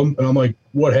over to him, and I'm like,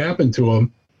 what happened to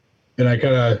him? And I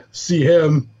kind of see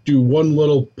him do one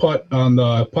little putt on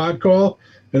the pot call,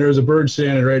 and there's a bird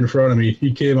standing right in front of me.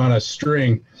 He came on a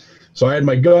string. So I had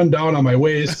my gun down on my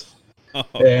waist,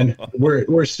 and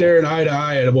we're staring eye to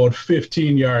eye at about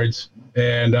 15 yards.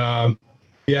 And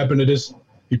he happened to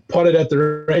he putted at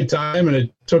the right time, and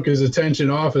it took his attention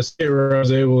off a state where I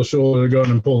was able to shoulder the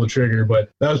gun and pull the trigger. But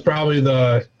that was probably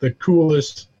the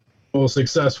coolest, most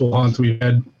successful hunt we've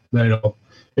had,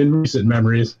 in recent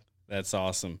memories. That's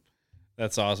awesome. All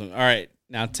right,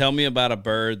 now tell me about a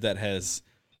bird that has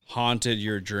haunted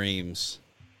your dreams.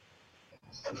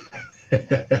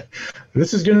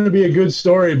 This is going to be a good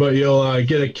story, but you'll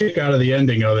get a kick out of the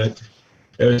ending of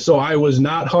it. So I was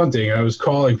not hunting. I was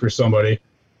calling for somebody.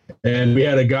 And we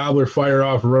had a gobbler fire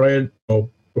off right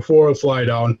before a fly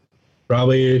down,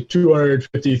 probably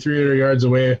 250, 300 yards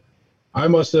away. I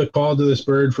must have called to this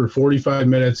bird for 45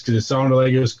 minutes because it sounded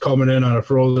like it was coming in on a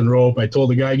frozen rope. I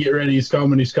told the guy, get ready, he's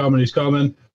coming.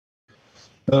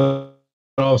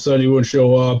 all of a sudden he wouldn't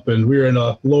show up, and we were in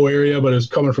a low area, but it was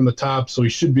coming from the top, so he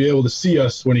should be able to see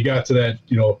us when he got to that,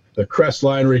 the crest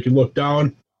line where he could look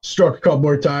down. Struck a couple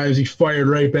more times. He fired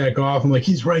right back off. I'm like,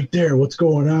 he's right there. What's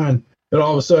going on? And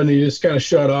all of a sudden he just kind of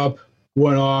shut up,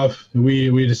 went off.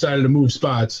 We decided to move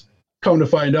spots. Come to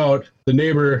find out, the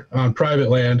neighbor on private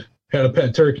land had a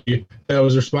pet turkey that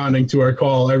was responding to our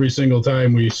call every single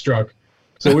time we struck.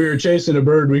 So we were chasing a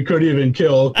bird we couldn't even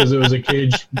kill because it was a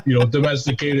caged,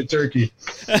 domesticated turkey.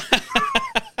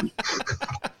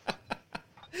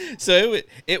 So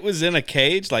it was in a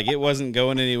cage, like it wasn't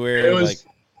going anywhere.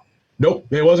 Nope,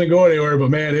 it wasn't going anywhere.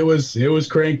 But man, it was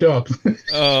cranked up.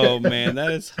 Oh man,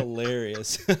 that is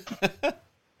hilarious.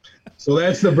 So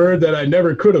that's the bird that I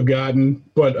never could have gotten,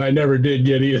 but I never did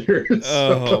get either.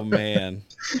 Oh man.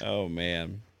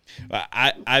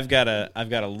 I've got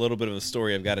a little bit of a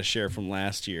story I've got to share from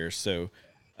last year. So,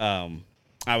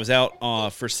 I was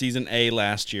out for season A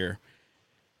last year.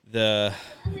 The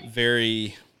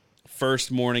very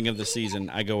first morning of the season,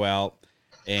 I go out,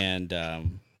 and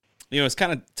it's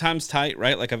kind of time's tight,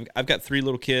 right? Like I've got 3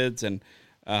 little kids, and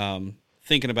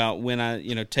thinking about when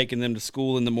I taking them to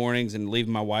school in the mornings and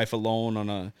leaving my wife alone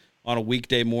on a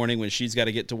weekday morning when she's got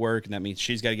to get to work, and that means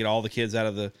she's got to get all the kids out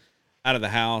of the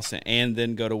house and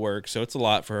then go to work. So it's a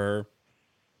lot for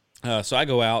her. So I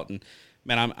go out, and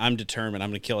man, I'm determined. I'm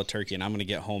going to kill a turkey, and I'm going to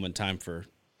get home in time for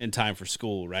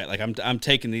school, right? Like I'm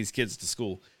taking these kids to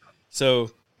school.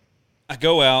 So I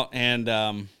go out, and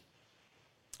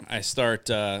I start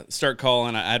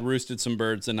calling. I'd roosted some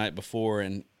birds the night before,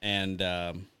 and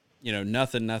nothing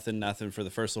for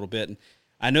the first little bit. And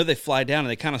I know they fly down,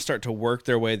 and they kind of start to work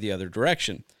their way the other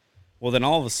direction. Well, then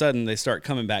all of a sudden they start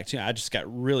coming back to me. I just got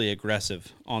really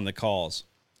aggressive on the calls,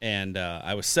 and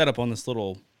I was set up on this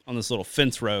little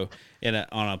fence row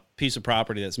on a piece of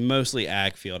property that's mostly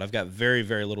ag field. I've got very,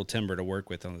 very little timber to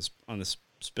work with on this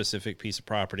specific piece of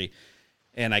property,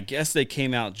 and I guess they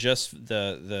came out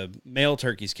the male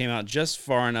turkeys came out just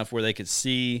far enough where they could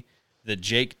see the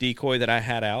Jake decoy that I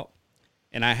had out,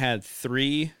 and I had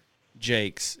 3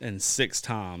 Jakes and 6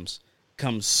 Toms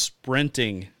come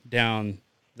sprinting down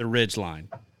the ridge line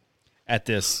at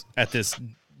this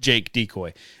Jake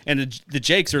decoy, and the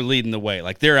Jakes are leading the way,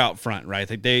 like they're out front, right?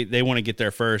 Like they want to get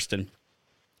there first. And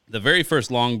the very first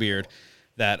longbeard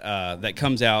that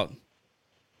comes out,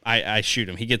 I shoot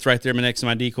him. He gets right there next to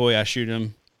my decoy. I shoot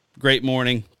him. Great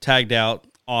morning, tagged out,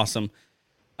 awesome.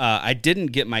 I didn't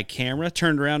get my camera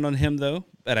turned around on him though,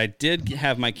 but I did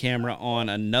have my camera on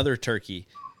another turkey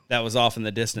that was off in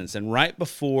the distance. And right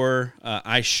before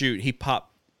I shoot, he popped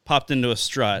into a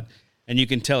strut, and you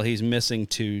can tell he's missing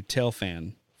 2 tail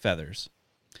fan feathers.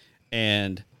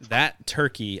 And that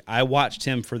turkey, I watched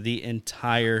him for the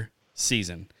entire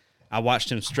season. I watched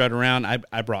him strut around.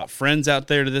 I brought friends out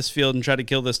there to this field and tried to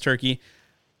kill this turkey.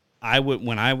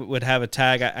 When I would have a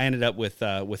tag, I ended up with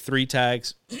 3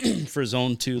 tags for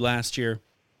zone 2 last year,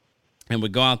 and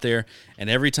would go out there, and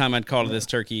every time I'd call to this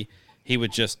turkey, he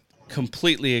would just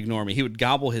completely ignore me. He would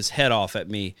gobble his head off at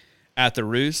me at the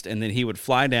roost, and then he would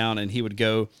fly down, and he would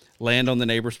go land on the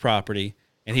neighbor's property,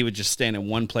 and he would just stand in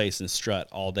one place and strut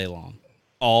all day long.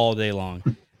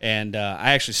 And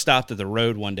I actually stopped at the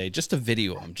road one day just to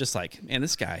video him, just like, man,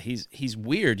 this guy, he's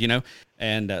weird,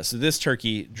 And so this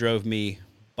turkey drove me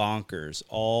bonkers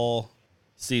all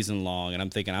season long, and I'm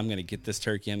thinking, I'm going to get this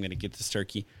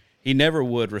turkey. He never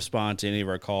would respond to any of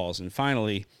our calls, and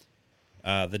finally,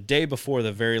 the day before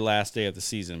the very last day of the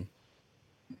season,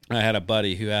 I had a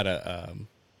buddy who had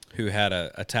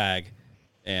a tag,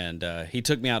 and he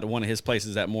took me out to one of his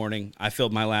places that morning. I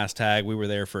filled my last tag. We were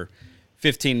there for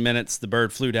 15 minutes. The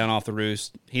bird flew down off the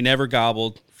roost. He never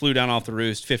gobbled, flew down off the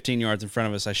roost, 15 yards in front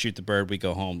of us. I shoot the bird. We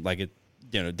go home like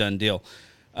done deal.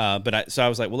 So I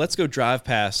was like, well, let's go drive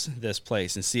past this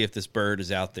place and see if this bird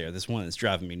is out there, this one that's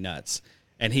driving me nuts.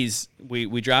 And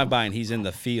we drive by, and he's in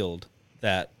the field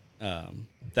that I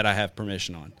have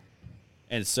permission on.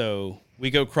 And so we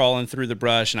go crawling through the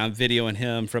brush, and I'm videoing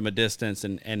him from a distance,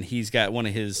 and he's got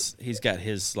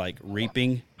his like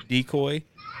reaping decoy,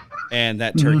 and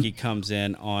that turkey comes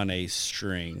in on a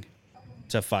string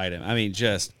to fight him. I mean,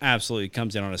 just absolutely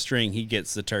comes in on a string. He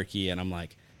gets the turkey, and I'm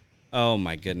like, oh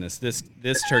my goodness, this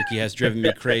turkey has driven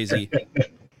me crazy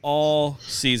all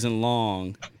season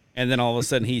long. And then all of a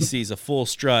sudden he sees a full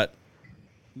strut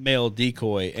male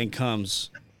decoy and comes,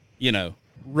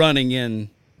 running in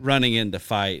to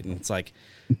fight. And it's like,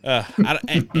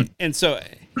 and so,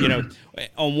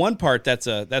 on one part, that's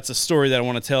a story that I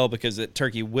want to tell because that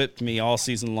turkey whipped me all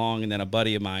season long. And then a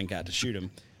buddy of mine got to shoot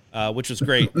him, which was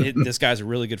great. This guy's a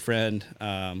really good friend.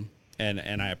 And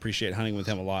and I appreciate hunting with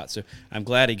him a lot. So I'm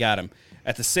glad he got him.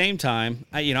 At the same time,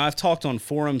 I've talked on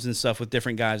forums and stuff with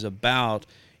different guys about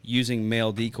using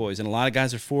male decoys, and a lot of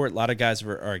guys are for it, a lot of guys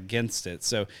are against it.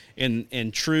 So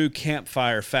in true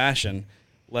campfire fashion,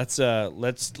 let's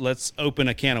open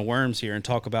a can of worms here and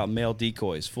talk about male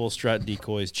decoys, full strut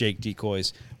decoys, Jake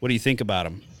decoys. What do you think about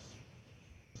them?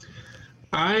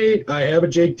 I have a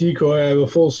Jake decoy. I have a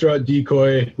full strut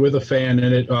decoy with a fan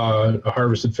in it, a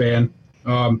harvested fan.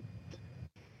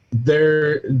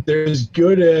 They're as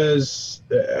good as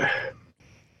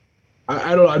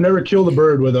I don't know. I've never killed a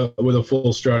bird with a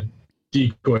full strut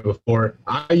decoy before.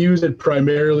 I use it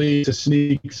primarily to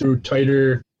sneak through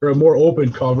tighter or a more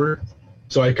open cover.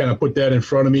 So I kind of put that in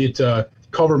front of me to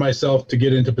cover myself to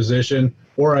get into position,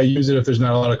 or I use it if there's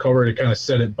not a lot of cover to kind of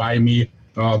set it by me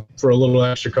for a little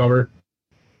extra cover.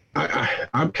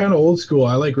 I'm kind of old school.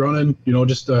 I like running,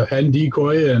 just a hen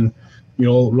decoy and,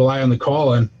 rely on the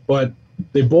calling, but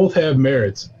they both have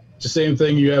merits. It's the same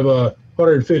thing. You have a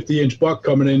 150-inch buck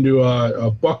coming into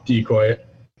a buck decoy.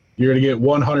 You're going to get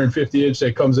 150-inch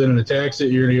that comes in and attacks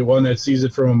it. You're going to get one that sees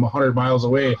it from 100 miles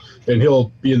away, and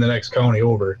he'll be in the next county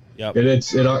over. Yep. And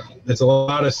it's a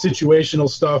lot of situational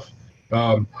stuff.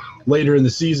 Later in the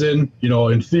season,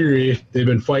 in theory, they've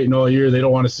been fighting all year. They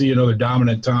don't want to see another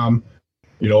dominant tom.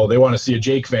 They want to see a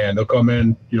Jake fan. They'll come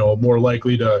in, more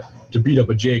likely to beat up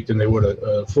a Jake than they would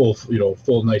a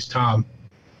full nice tom.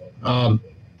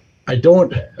 I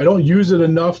don't use it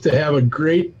enough to have a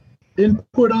great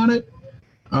input on it,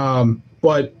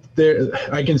 but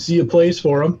I can see a place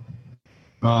for them.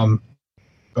 I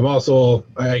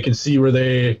can see where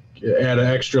they add an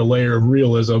extra layer of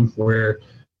realism where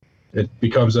it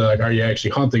becomes are you actually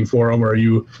hunting for them, or are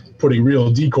you putting real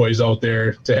decoys out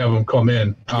there to have them come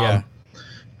in? Yeah.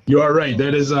 You are right.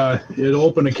 That is it'll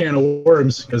open a can of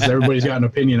worms because everybody's got an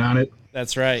opinion on it.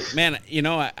 That's right, man.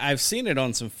 I've seen it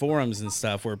on some forums and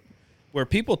stuff where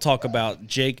people talk about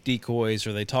Jake decoys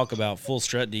or they talk about full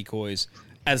strut decoys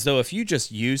as though if you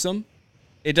just use them,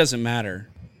 it doesn't matter.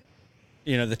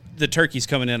 The turkey's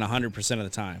coming in 100% of the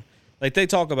time. Like they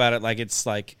talk about it like it's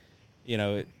like,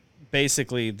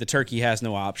 basically the turkey has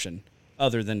no option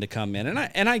other than to come in.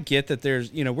 And I get that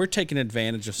there's, we're taking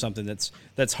advantage of something that's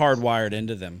hardwired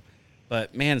into them.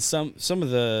 But man, some of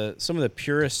the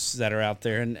purists that are out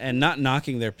there and not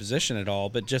knocking their position at all,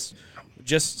 but just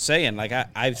saying, like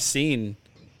I've seen,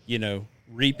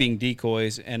 reaping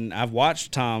decoys, and I've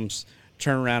watched toms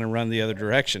turn around and run the other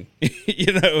direction,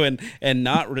 and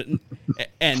not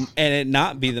and it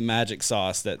not be the magic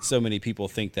sauce that so many people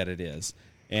think that it is.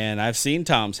 And I've seen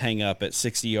toms hang up at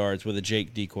 60 yards with a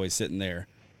Jake decoy sitting there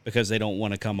because they don't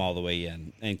want to come all the way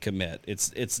in and commit.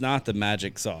 It's not the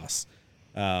magic sauce,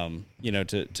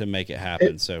 to make it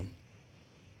happen. So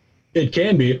it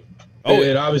can be. Oh,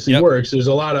 it obviously yep. works. There's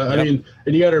a lot of, and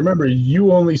you got to remember,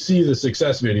 you only see the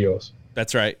success videos.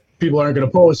 That's right. People aren't going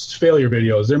to post failure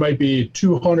videos. There might be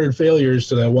 200 failures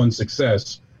to that one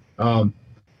success.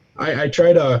 I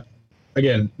try to,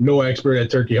 again, no expert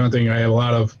at turkey hunting. I have a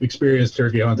lot of experience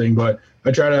turkey hunting, but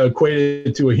I try to equate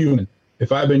it to a human.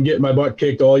 If I've been getting my butt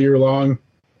kicked all year long,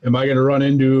 am I going to run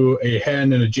into a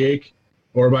hen and a Jake,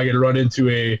 or am I going to run into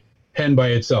a hen by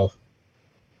itself?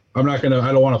 I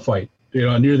don't want to fight.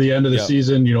 Near the end of the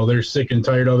season, they're sick and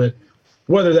tired of it.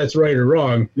 Whether that's right or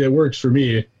wrong, it works for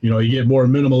me. You get more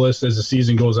minimalist as the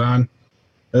season goes on.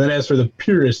 And then as for the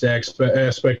purist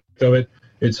aspect of it,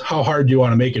 it's how hard do you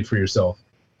want to make it for yourself?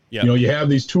 Yep. You have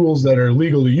these tools that are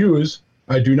legal to use.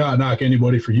 I do not knock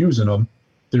anybody for using them.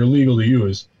 They're legal to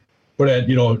use. But,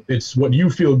 it's what you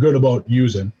feel good about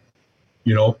using,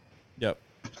 Yep.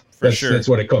 That's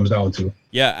what it comes down to.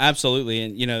 Yeah, absolutely.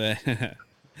 And,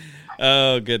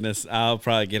 oh, goodness. I'll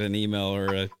probably get an email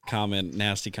or a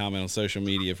nasty comment on social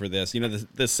media for this.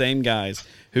 The same guys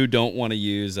who don't want to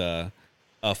use a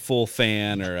full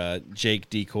fan or a Jake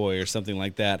decoy or something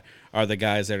like that are the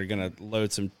guys that are going to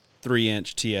load some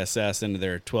 3-inch TSS into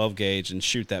their 12 gauge and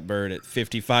shoot that bird at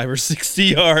 55 or 60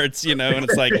 yards, and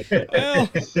it's like, well,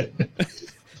 it's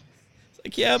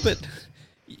like, yeah, but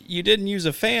you didn't use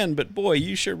a fan, but boy,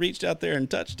 you sure reached out there and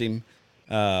touched him.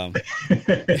 But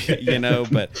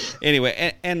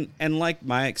anyway, and like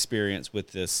my experience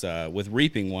with this, with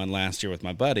reaping one last year with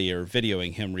my buddy, or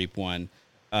videoing him reap one,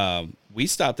 we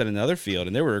stopped at another field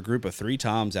and there were a group of 3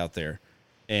 toms out there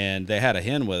and they had a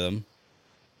hen with them.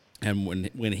 And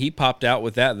when he popped out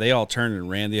with that, they all turned and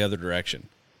ran the other direction.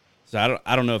 So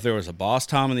I don't know if there was a boss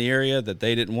tom in the area that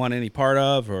they didn't want any part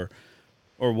of or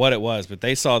what it was, but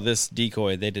they saw this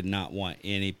decoy. They did not want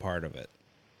any part of it.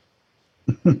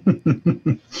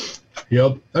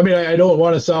 Yep. I mean, I don't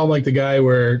want to sound like the guy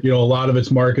where, a lot of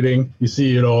it's marketing. You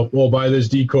see, buy this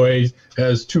decoy,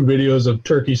 has 2 videos of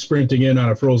turkey sprinting in on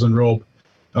a frozen rope.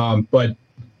 But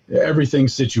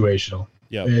everything's situational.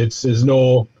 Yeah.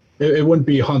 It wouldn't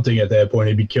be hunting at that point.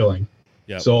 It'd be killing.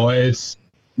 Yeah. So it's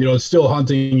still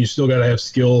hunting. You still got to have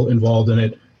skill involved in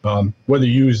it. Whether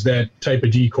you use that type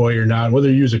of decoy or not, whether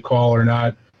you use a call or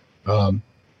not,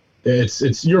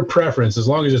 it's your preference. As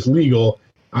long as it's legal,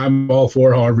 I'm all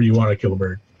for however you want to kill a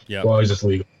bird. Yeah. As long as it's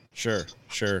legal. Sure.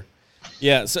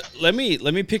 Yeah. So let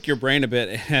me pick your brain a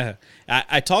bit.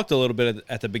 I talked a little bit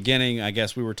at the beginning. I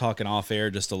guess we were talking off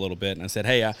air just a little bit, and I said,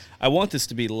 hey, I want this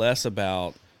to be less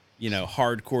about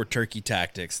hardcore turkey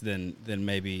tactics than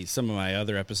maybe some of my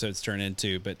other episodes turn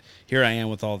into. But here I am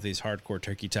with all of these hardcore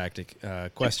turkey tactic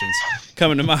questions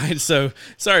coming to mind. So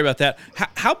sorry about that.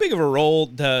 How big of a role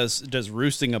does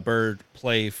roosting a bird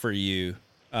play for you?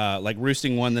 Like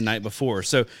roosting one the night before.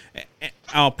 So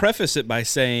I'll preface it by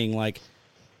saying, like,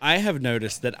 I have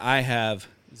noticed that I have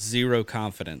zero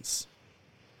confidence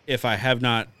if I have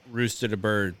not roosted a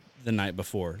bird the night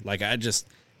before. Like,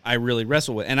 I really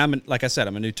wrestle with, and like I said,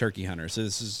 I'm a new turkey hunter. So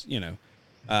this is,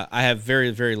 I have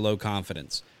very, very low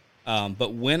confidence.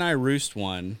 But when I roost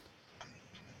one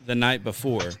the night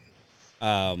before,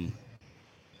 I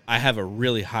have a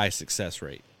really high success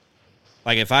rate.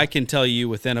 Like, if I can tell you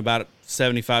within about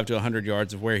 75 to 100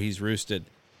 yards of where he's roosted,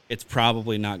 it's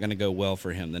probably not going to go well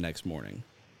for him the next morning.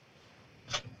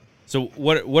 So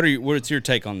what's your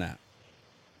take on that?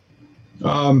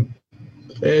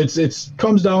 It's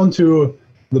comes down to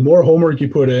the more homework you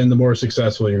put in, the more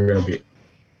successful you're going to be.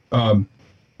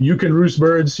 You can roost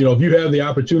birds. If you have the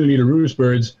opportunity to roost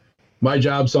birds, my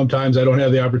job, sometimes I don't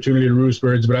have the opportunity to roost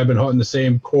birds, but I've been hunting the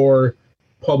same core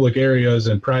public areas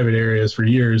and private areas for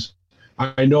years.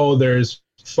 I know there's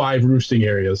 5 roosting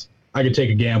areas. I could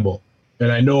take a gamble.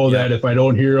 And I know that if I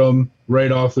don't hear them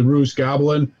right off the roost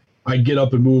gobbling, I get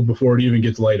up and move before it even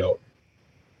gets light out.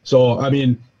 So, I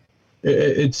mean,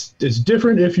 it's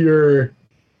different if you're,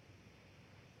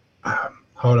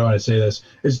 how do I say this?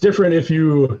 It's different if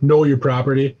you know your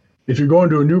property. If you're going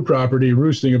to a new property,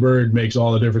 roosting a bird makes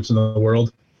all the difference in the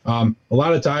world. A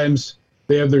lot of times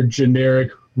they have their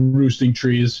generic roosting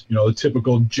trees, the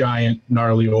typical giant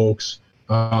gnarly oaks.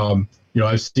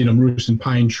 I've seen them roost in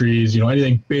pine trees,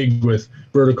 anything big with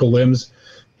vertical limbs.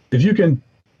 If you can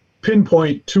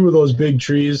pinpoint 2 of those big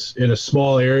trees in a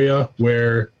small area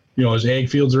where, there's ag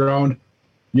fields around,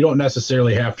 you don't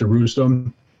necessarily have to roost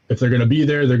them. If they're going to be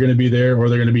there, they're going to be there, or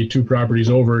they're going to be 2 properties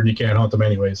over and you can't hunt them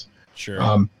anyways. Sure.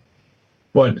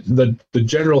 But the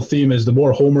general theme is the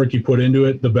more homework you put into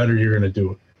it, the better you're going to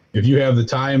do. If you have the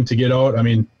time to get out, I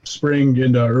mean, spring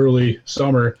into early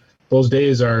summer, those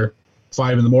days are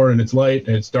 5 a.m, it's light,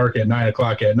 and it's dark at 9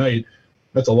 o'clock at night.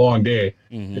 That's a long day.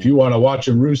 Mm-hmm. If you want to watch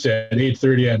them roost at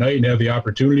 8:30 at night and have the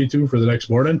opportunity to for the next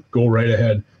morning, go right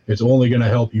ahead. It's only going to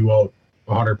help you out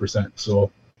 100%. So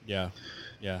yeah.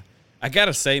 I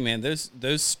gotta say, man,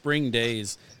 those spring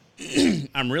days,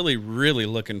 I'm really, really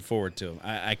looking forward to them.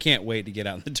 I can't wait to get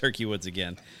out in the turkey woods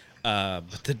again.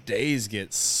 But the days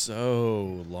get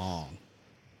so long.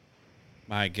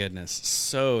 My goodness,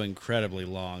 so incredibly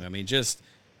long. I mean,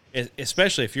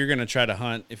 especially if you're going to try to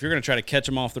hunt, if you're going to try to catch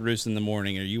them off the roost in the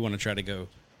morning, or you want to try to go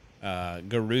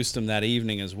roost them that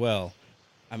evening as well.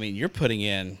 I mean, you're putting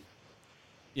in,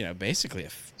 basically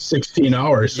 16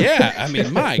 hours. Yeah, I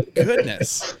mean, my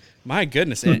goodness.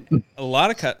 And a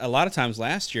lot of times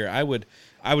last year, I would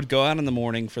go out in the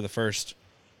morning for the first,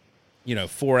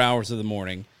 4 hours of the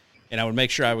morning, and I would make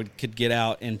sure I could get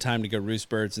out in time to go roost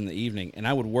birds in the evening, and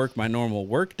I would work my normal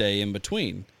work day in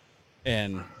between,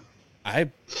 and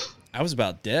I was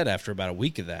about dead after about a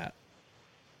week of that.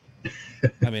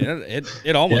 I mean,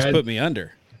 it almost put me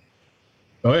under.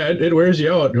 Oh yeah, it wears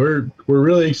you out. We're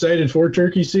really excited for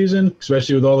turkey season,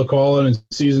 especially with all the calling and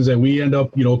seasons that we end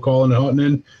up, calling and hunting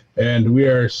in. And we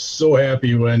are so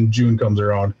happy when June comes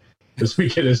around, because we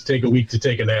can just take a week to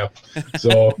take a nap.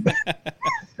 So.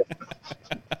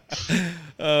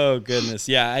 Oh goodness,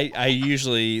 yeah. I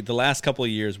usually, the last couple of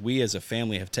years, we as a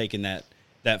family have taken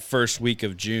that first week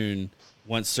of June,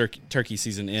 once turkey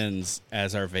season ends,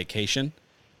 as our vacation,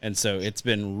 and so it's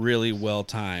been really well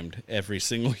timed every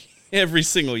single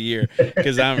year,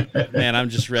 because I'm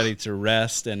just ready to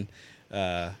rest, and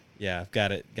I've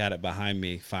got it behind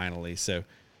me finally. So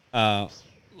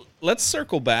let's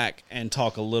circle back and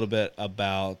talk a little bit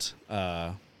about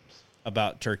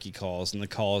turkey calls and the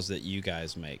calls that you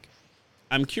guys make.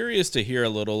 I'm curious to hear a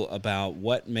little about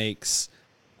what makes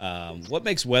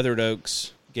Weathered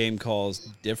Oaks game calls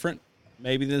different,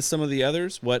 maybe, than some of the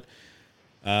others. What's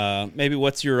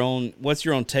your own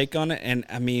take on it? And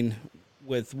I mean,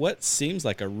 with what seems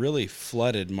like a really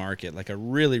flooded market, like a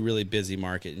really, really busy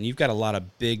market, and you've got a lot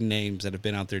of big names that have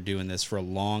been out there doing this for a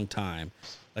long time.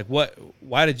 Like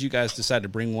why did you guys decide to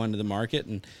bring one to the market,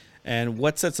 and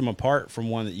what sets them apart from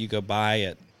one that you go buy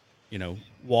at,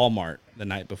 Walmart the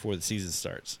night before the season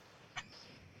starts?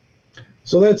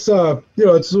 So that's,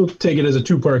 we'll take it as a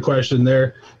two-part question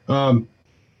there.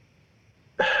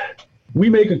 We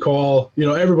make a call,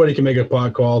 everybody can make a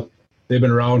pot call. They've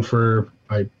been around for,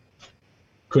 I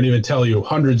couldn't even tell you,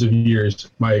 hundreds of years.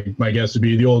 My guess would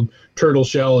be the old turtle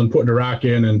shell and putting a rock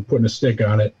in and putting a stick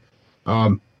on it.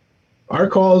 Our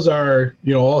calls are,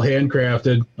 all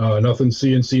handcrafted, nothing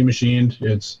CNC machined.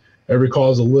 Every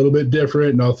call is a little bit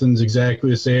different. Nothing's exactly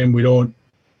the same. We don't,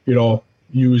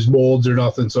 use molds or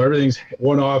nothing. So everything's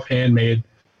one-off, handmade.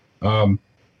 And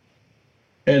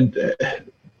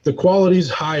the quality's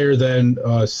higher than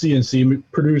CNC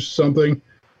produced something.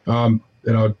 And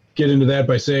I'll get into that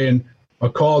by saying a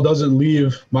call doesn't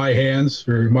leave my hands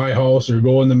or my house or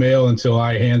go in the mail until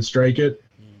I hand strike it.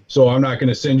 So I'm not going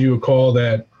to send you a call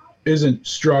that isn't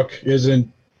struck,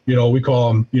 we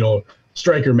call them,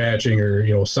 striker matching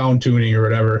or, sound tuning or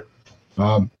whatever.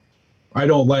 I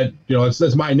don't let,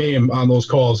 that's my name on those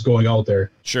calls going out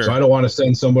there. Sure. So I don't want to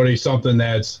send somebody something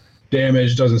that's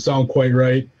damaged, doesn't sound quite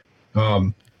right.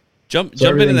 Jump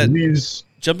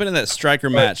into that striker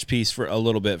match piece for a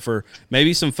little bit, for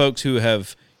maybe some folks who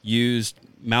have used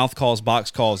mouth calls, box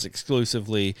calls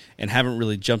exclusively and haven't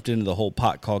really jumped into the whole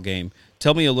pot call game.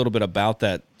 Tell me a little bit about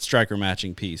that striker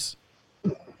matching piece.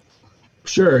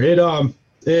 Sure.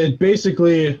 It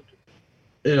basically,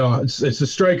 it's a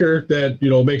striker that,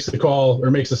 makes the call or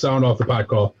makes the sound off the pot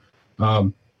call.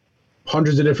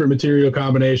 Hundreds of different material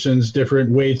combinations,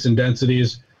 different weights and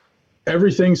densities.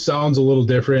 Everything sounds a little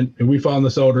different. And we found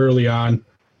this out early on,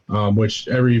 which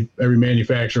every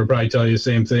manufacturer will probably tell you the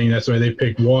same thing. That's why they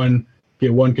pick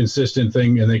get one consistent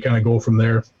thing and they kind of go from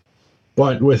there.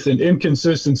 But with an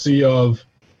inconsistency of,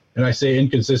 and I say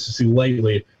inconsistency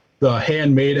lightly, the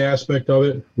handmade aspect of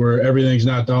it, where everything's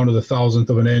not down to the thousandth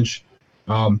of an inch,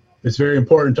 it's very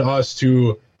important to us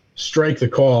to strike the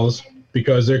calls,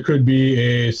 because there could be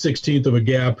a 16th of a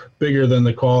gap bigger than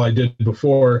the call I did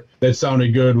before that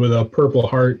sounded good with a Purple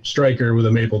Heart striker with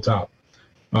a maple top.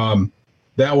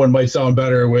 That one might sound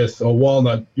better with a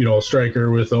walnut,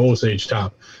 striker with a Osage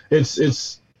top.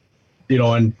 It's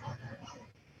and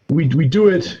we do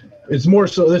it. It's more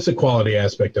so, that's a quality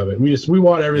aspect of it. We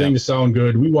want everything to sound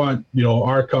good. We want,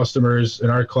 our customers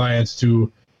and our clients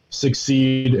to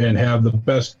succeed and have the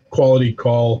best quality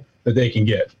call that they can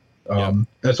get.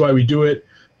 That's why we do it.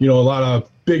 A lot of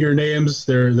bigger names,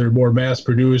 they're more mass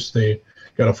produced. They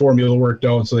got a formula worked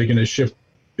out so they can just ship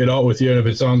it out with you. And if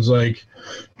it sounds like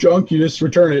junk, you just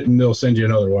return it and they'll send you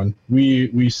another one.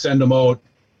 We send them out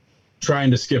trying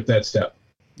to skip that step.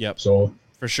 Yep. So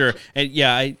for sure. And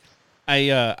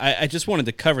I just wanted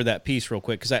to cover that piece real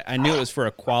quick, because I knew it was for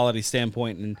a quality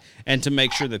standpoint and to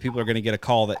make sure that people are going to get a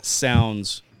call that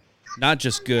sounds not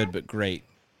just good, but great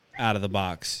out of the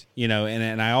box,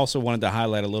 and I also wanted to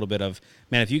highlight a little bit of,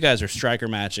 man, if you guys are striker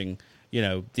matching,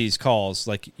 these calls,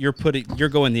 like you're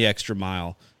going the extra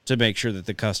mile to make sure that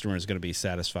the customer is going to be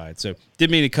satisfied. So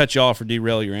didn't mean to cut you off or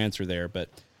derail your answer there, but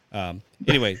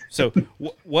anyway, so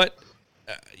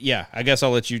I guess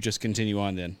I'll let you just continue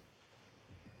on then.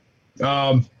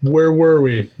 Where were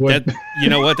we? You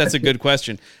know what? That's a good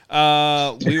question. We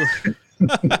were,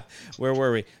 where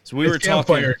were we? So we were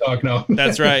talking talk now.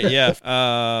 That's right.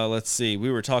 Yeah. Let's see.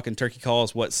 We were talking turkey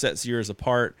calls, what sets yours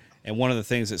apart. And one of the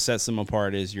things that sets them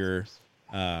apart is your,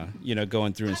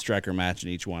 going through and striker matching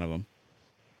each one of them.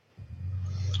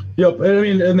 Yep.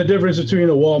 And the difference between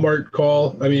a Walmart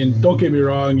call, don't get me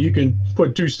wrong, you can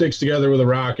put two sticks together with a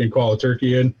rock and call a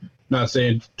turkey in. Not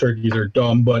saying turkeys are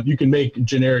dumb, but you can make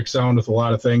generic sound with a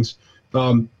lot of things.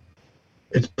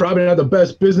 It's probably not the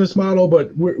best business model,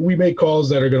 but we make calls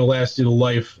that are going to last you the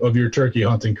life of your turkey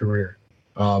hunting career.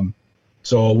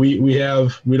 So we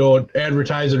don't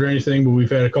advertise it or anything, but we've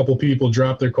had a couple people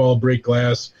drop their call, break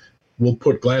glass. We'll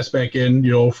put glass back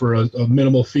in, for a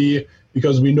minimal fee,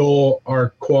 because we know our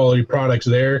quality product's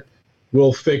there.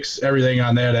 We'll fix everything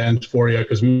on that end for you,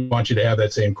 because we want you to have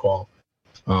that same call.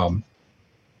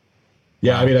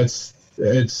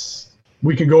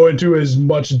 We can go into as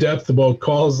much depth about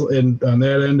calls on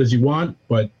that end as you want,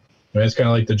 but it's kind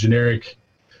of like the generic,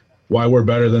 why we're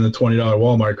better than the $20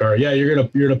 Walmart car. Yeah, you're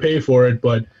gonna pay for it,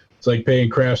 but it's like paying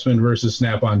Craftsman versus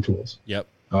Snap-on tools. Yep.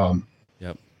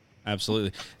 Yep.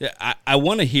 Absolutely. Yeah, I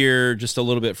want to hear just a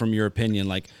little bit from your opinion,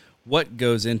 like what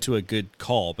goes into a good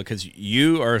call, because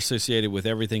you are associated with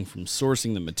everything from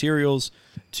sourcing the materials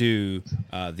to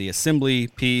the assembly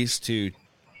piece to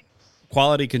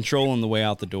quality control on the way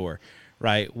out the door,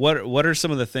 right? What are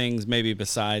some of the things maybe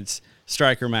besides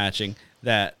striker matching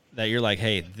that you're like,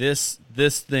 hey, this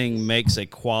thing makes a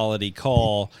quality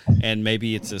call, and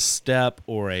maybe it's a step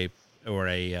or a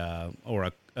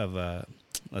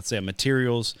let's say a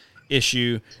materials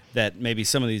issue that maybe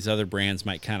some of these other brands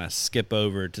might kind of skip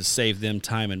over to save them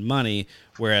time and money,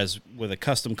 whereas with a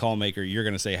custom call maker, you're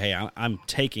going to say, hey, I'm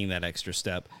taking that extra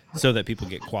step so that people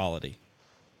get quality.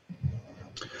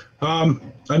 I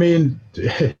mean,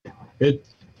 a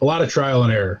lot of trial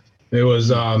and error. It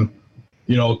was,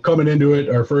 coming into it,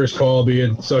 our first call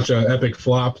being such an epic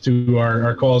flop to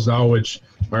our calls now, which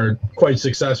are quite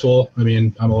successful. I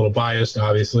mean, I'm a little biased,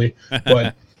 obviously,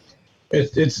 but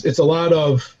it's a lot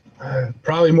of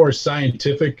probably more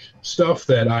scientific stuff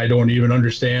that I don't even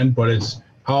understand, but it's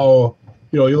how,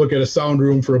 you look at a sound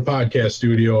room for a podcast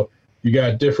studio, you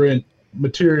got different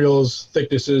materials,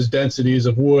 thicknesses, densities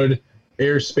of wood,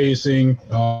 air spacing,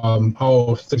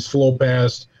 how things flow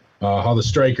past, how the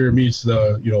striker meets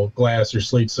the, glass or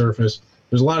slate surface.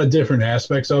 There's a lot of different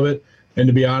aspects of it. And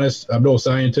to be honest, I'm no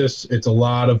scientist. It's a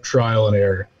lot of trial and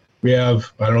error. We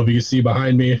have, I don't know if you can see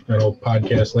behind me, I know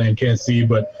podcast land can't see,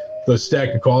 but the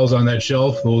stack of calls on that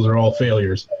shelf, those are all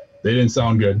failures. They didn't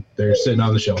sound good. They're sitting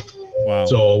on the shelf. Wow.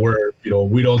 So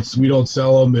we don't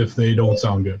sell them if they don't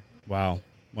sound good. Wow.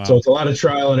 So it's a lot of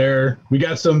trial and error. We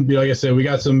got some, like I said, we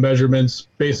got some measurements,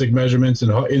 basic measurements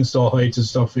and install heights and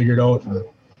stuff figured out.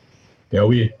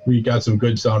 We got some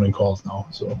good sounding calls now.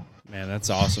 So man, that's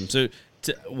awesome. So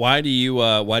why do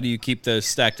you keep those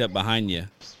stacked up behind you?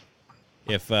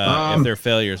 If they're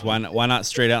failures, why not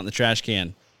straight out in the trash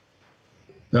can?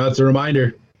 That's a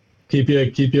reminder. Keep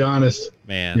you honest,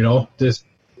 man. Just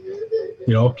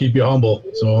keep you humble.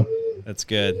 So that's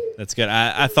good.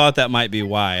 I thought that might be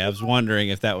why. I was wondering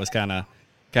if that was kind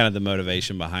of the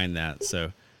motivation behind that.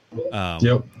 So,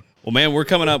 yep. Well, man, we're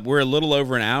coming up. We're a little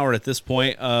over an hour at this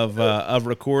point of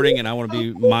recording, and I want to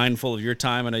be mindful of your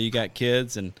time. I know you got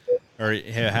kids or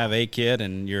have a kid,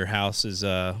 and your house is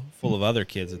full of other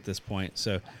kids at this point.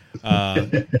 So,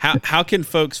 how can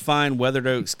folks find Weathered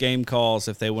Oaks game calls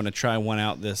if they want to try one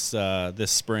out this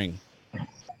spring?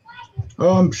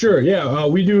 Sure. Yeah.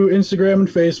 We do Instagram and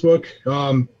Facebook.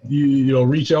 You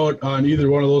reach out on either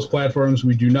one of those platforms.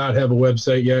 We do not have a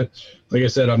website yet. Like I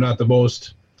said, I'm not the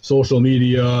most social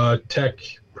media tech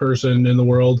person in the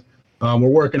world. We're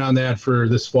working on that for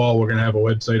this fall. We're going to have a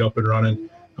website up and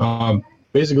running.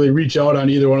 Basically reach out on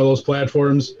either one of those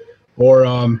platforms,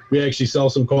 or we actually sell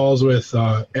some calls with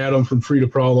Adam from Free to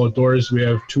Prowl Outdoors. We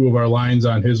have 2 of our lines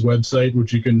on his website,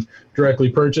 which you can directly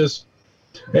purchase.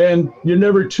 And you're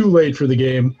never too late for the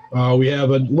game. We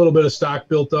have a little bit of stock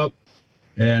built up,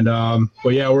 and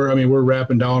but yeah, we're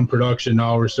wrapping down production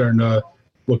now. We're starting to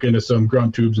look into some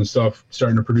grunt tubes and stuff,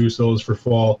 starting to produce those for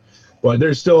fall. But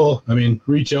there's still,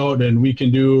 reach out and we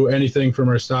can do anything from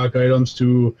our stock items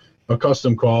to a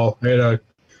custom call. I had a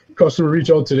customer reach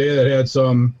out today that had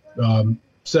some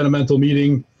sentimental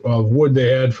meaning of wood they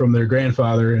had from their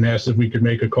grandfather and asked if we could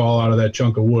make a call out of that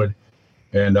chunk of wood.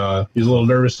 And he's a little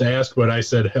nervous to ask, but I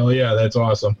said, hell yeah, that's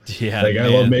awesome. Yeah, I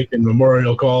love making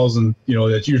memorial calls, and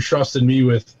that you trusted me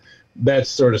with that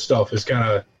sort of stuff is kind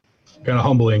of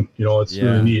humbling. It's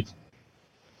really neat.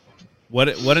 What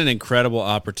an incredible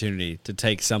opportunity to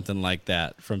take something like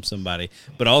that from somebody.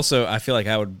 But also, I feel like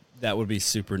that would be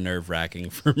super nerve-wracking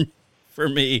for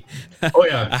me. Oh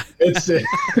yeah,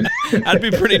 I'd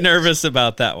be pretty nervous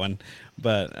about that one.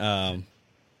 But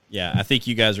yeah, I think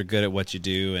you guys are good at what you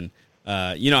do, and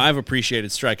I've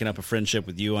appreciated striking up a friendship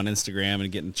with you on Instagram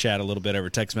and getting to chat a little bit over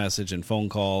text message and phone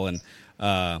call, and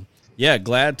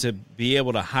glad to be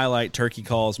able to highlight turkey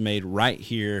calls made right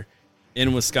here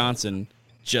in Wisconsin,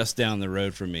 just down the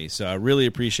road from me. So I really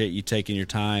appreciate you taking your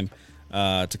time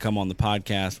to come on the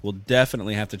podcast. We'll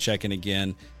definitely have to check in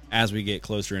again as we get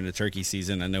closer into turkey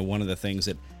season. I know one of the things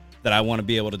that I want to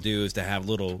be able to do is to have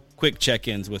little quick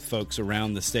check-ins with folks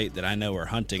around the state that I know are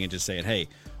hunting and just saying, hey,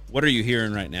 what are you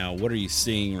hearing right now? What are you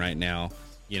seeing right now?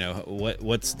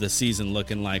 What's the season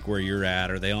looking like where you're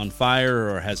at? Are they on fire,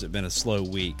 or has it been a slow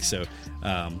week? So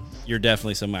you're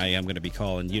definitely somebody I'm going to be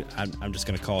calling. I'm just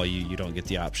going to call you. You don't get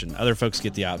the option. Other folks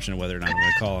get the option of whether or not I'm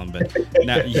going to call them. But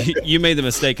now you made the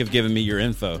mistake of giving me your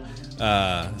info.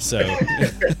 So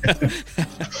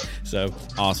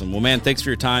awesome. Well, man, thanks for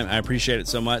your time. I appreciate it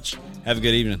so much. Have a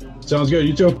good evening. Sounds good.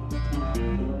 You too.